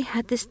just that she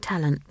had this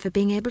talent for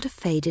being able to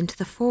fade into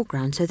the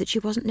foreground so that she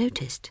wasn't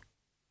noticed.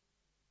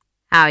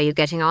 "How are you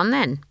getting on,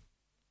 then?"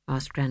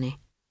 asked Granny.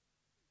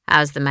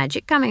 "How's the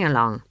magic coming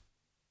along?"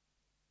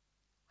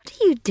 "What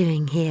are you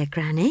doing here,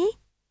 Granny?"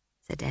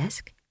 said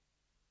Esk.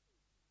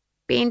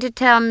 "Been to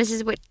tell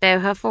Mrs. Whitlow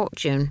her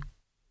fortune,"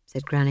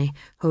 said Granny,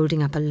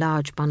 holding up a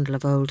large bundle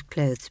of old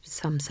clothes with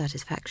some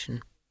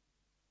satisfaction.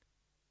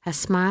 Her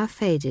smile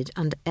faded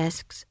under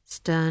Esk's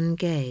stern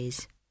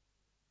gaze.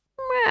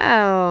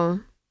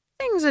 "Well,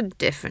 things are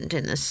different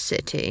in the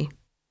city,"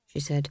 she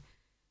said.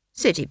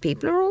 "City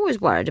people are always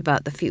worried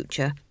about the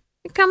future.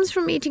 It comes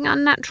from eating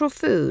unnatural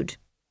food.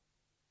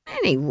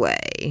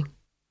 Anyway,"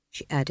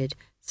 she added,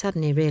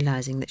 suddenly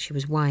realizing that she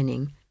was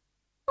whining,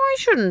 "why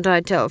shouldn't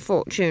I tell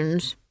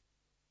fortunes?"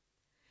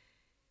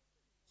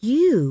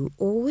 "You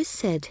always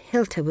said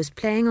Hilda was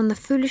playing on the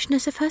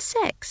foolishness of her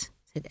sex,"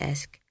 said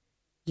Esk.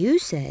 "You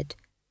said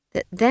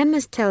that them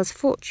as tells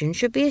fortune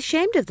should be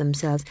ashamed of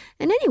themselves,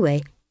 and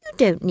anyway, you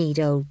don't need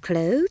old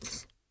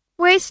clothes."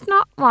 "Waste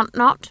not, want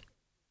not,"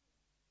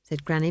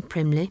 said Granny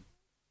primly.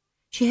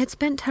 She had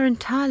spent her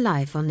entire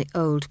life on the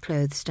old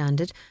clothes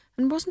standard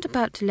and wasn't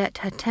about to let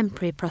her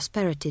temporary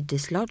prosperity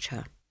dislodge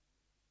her.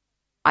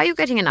 "Are you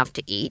getting enough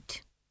to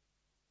eat?"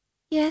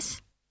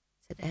 "Yes,"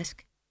 said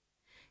Esk.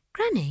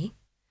 "Granny,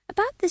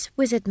 about this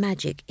wizard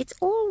magic, it's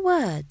all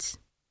words."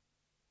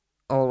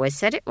 "Always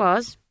said it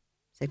was,"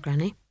 said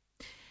Granny.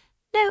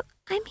 "No,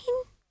 I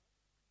mean,"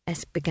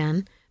 Esk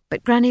began,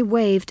 but Granny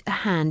waved a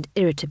hand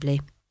irritably.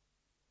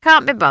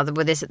 "Can't be bothered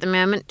with this at the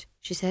moment,"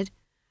 she said.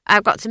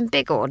 "I've got some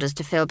big orders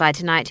to fill by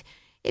tonight.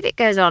 If it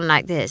goes on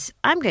like this,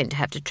 I'm going to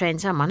have to train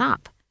someone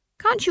up.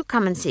 Can't you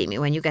come and see me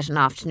when you get an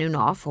afternoon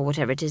off, or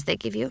whatever it is they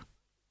give you?"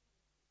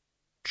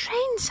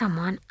 "Train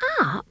someone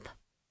up?"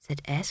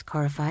 said Esk,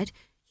 horrified.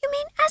 "You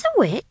mean as a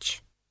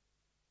witch?"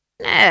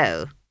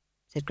 "No,"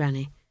 said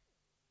Granny.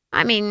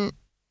 "I mean,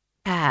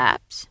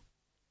 perhaps."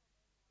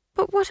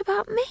 "But what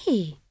about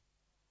me?"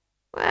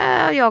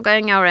 Well, you're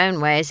going your own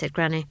way, said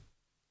Granny.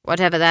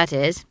 Whatever that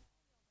is.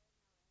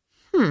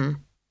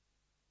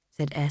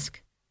 Said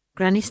Esk.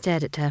 Granny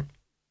stared at her.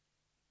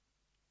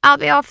 I'll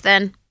be off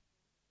then,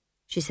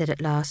 she said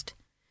at last.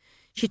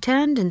 She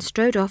turned and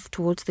strode off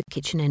towards the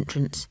kitchen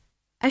entrance.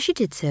 As she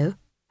did so,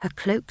 her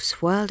cloak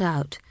swirled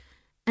out,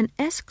 and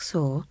Esk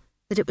saw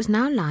that it was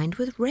now lined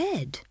with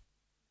red.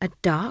 A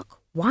dark,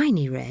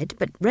 winey red,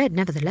 but red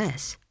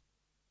nevertheless.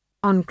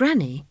 On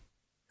Granny,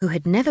 who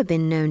had never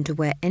been known to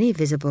wear any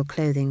visible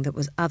clothing that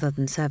was other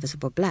than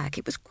serviceable black,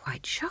 it was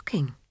quite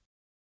shocking.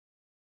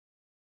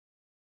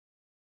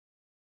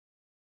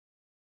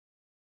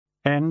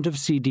 End of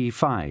CD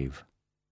 5.